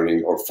of the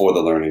learning or for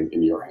the learning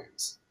in your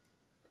hands.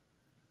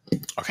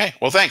 Okay,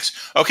 well, thanks.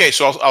 Okay,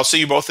 so I'll see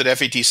you both at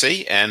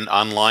FETC and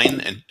online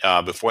and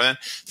before then.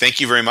 Thank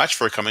you very much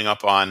for coming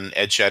up on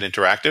EDCHAT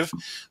Interactive.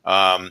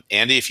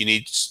 Andy, if you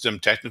need some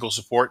technical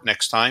support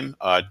next time,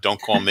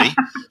 don't call me,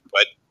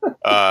 but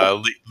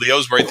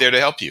Leo's right there to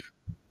help you.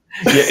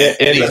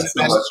 That's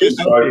so much.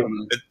 Sorry.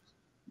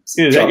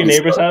 Is that your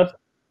neighbor's house?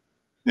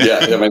 Yeah,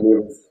 my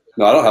neighbors.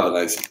 No, I don't have a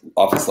nice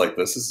office like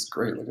this. This is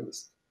great. Look at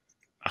this.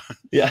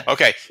 Yeah.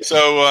 Okay.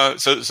 So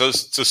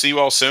see you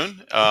all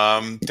soon.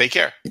 Take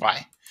care.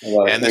 Bye.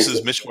 And this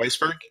is Mitch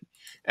Weisberg,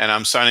 and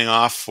I'm signing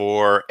off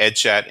for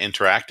EDCHAT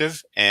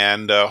Interactive,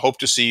 and hope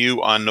to see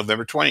you on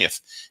November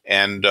 20th,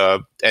 and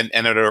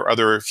at our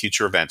other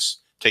future events.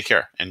 Take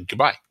care and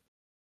goodbye.